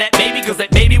make fun of that baby, 'cause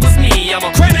that baby was me. I'm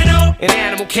a criminal, an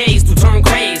animal caged to turn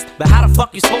crazed. But how the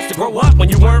fuck you supposed to grow up when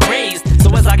you weren't raised? So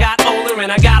as I got older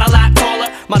and I got a lot taller,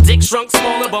 my dick shrunk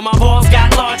smaller, but my balls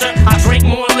got larger. I drink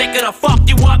more liquor to fuck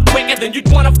you up quicker than you'd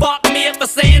wanna fuck me up for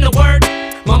saying the word.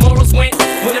 My morals went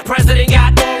when the president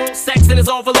got oral sex in his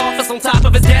Oval Office on top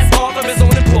of his desk, off of his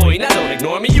own employee. Now don't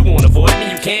ignore me, you won't avoid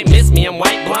me, you can't miss me. I'm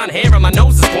white, blonde hair, and my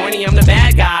nose is pointy. I'm the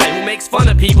bad guy who makes fun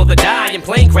of people that die in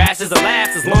plane crashes and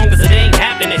laughs as long as it ain't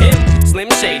happening to him. Slim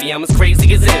Shady, I'm as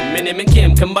crazy as Eminem and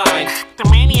Kim combined. The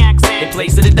maniac's in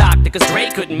place of the doctor, 'cause Dre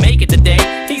couldn't make it today.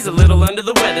 He's a little under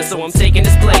the weather, so I'm taking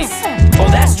his place. Oh,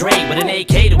 that's Dre with an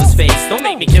AK to his face. Don't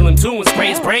make me kill him too and spray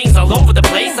his brains all over the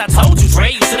place. I told you,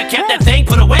 Dre, you should've kept that thing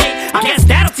put away. I guess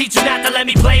that'll teach you not to let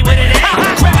me play with it. I'm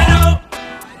a criminal!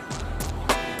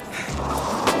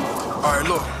 Alright,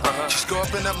 look, just go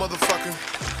up in that motherfucker,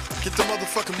 get the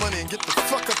motherfucking money, and get the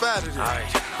fuck up out of there. Alright.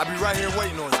 I'll be right here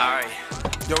waiting on you. Alright.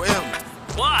 Yo, M.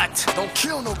 What? Don't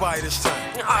kill nobody this time.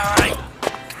 Alright.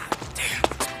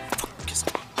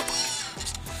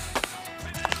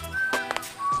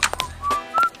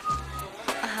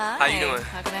 Hi. How you doing?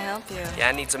 How can I help you? Yeah,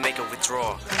 I need to make a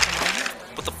withdrawal.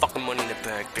 Put the fucking money in the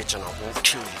bag, bitch, and I won't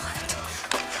kill you.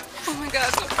 Oh my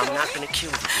God, don't kill I'm not me. gonna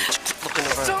kill you, bitch. Keep looking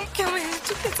around. Don't kill me.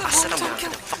 I said I'm not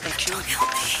gonna fucking kill you.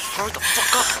 Hurry the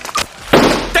fuck up.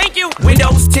 Thank you!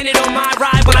 Windows tinted on my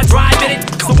ride when I drive in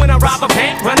it. So when I rob a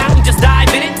bank, run out and just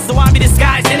dive in it. So I'll be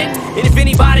disguised in it. And if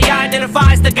anybody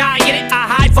identifies the guy in it, I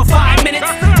hide for 5 minutes.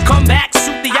 Come back,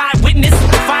 shoot the eyewitness.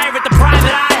 Fire at the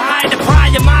private eye, hide the pry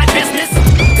of my business.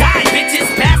 Die, bitches,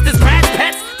 bastards, brats,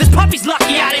 pets. This puppy's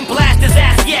lucky I didn't blast his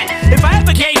ass yet. If I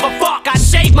ever gave a fuck, I'd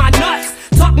shave my nuts.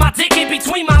 Tuck my dick in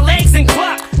between my legs and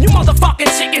cluck. You motherfucking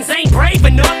chickens ain't brave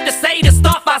enough to say the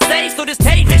stuff I say, so this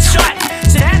tape is shut.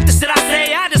 Shit, half the shit I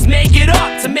say, I just make it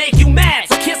up to make you mad.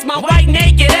 So kiss my white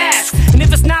naked ass. And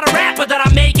if it's not a rapper that I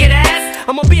make it as,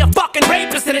 I'm gonna be a fucking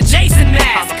rapist in a Jason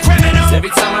mask. I'm a criminal.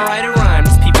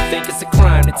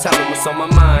 crime to tell them what's on my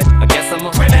mind. I guess I'm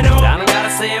a criminal. I don't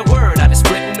gotta say a word, I just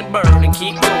split in the bird and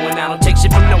keep going. I don't take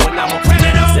shit from no one, I'm a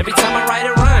criminal. 'Cause every time I write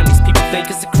a rhyme, these people think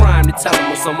it's a crime to tell them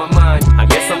what's on my mind. I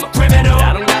guess I'm a criminal.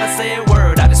 I don't gotta say a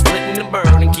word, I just split in the bird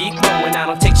and keep going. I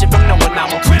don't take shit from no one,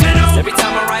 I'm a criminal. 'Cause every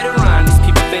time I write a rhyme, these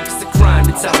people think it's a crime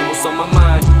to tell them what's on my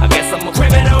mind. I guess I'm a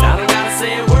criminal. I don't gotta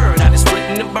say a word, I just split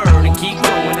in the bird and keep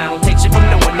going. I don't take shit from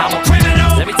no one, I'm a criminal.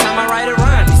 'Cause every time I write a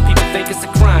rhyme, these people think it's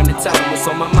a crime to tell them what's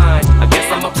on my mind. I guess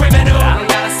I'm a criminal. I don't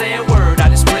gotta say a word, I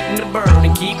just split in the bird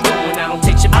and keep going. I don't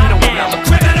take shit from no one, I'm a criminal.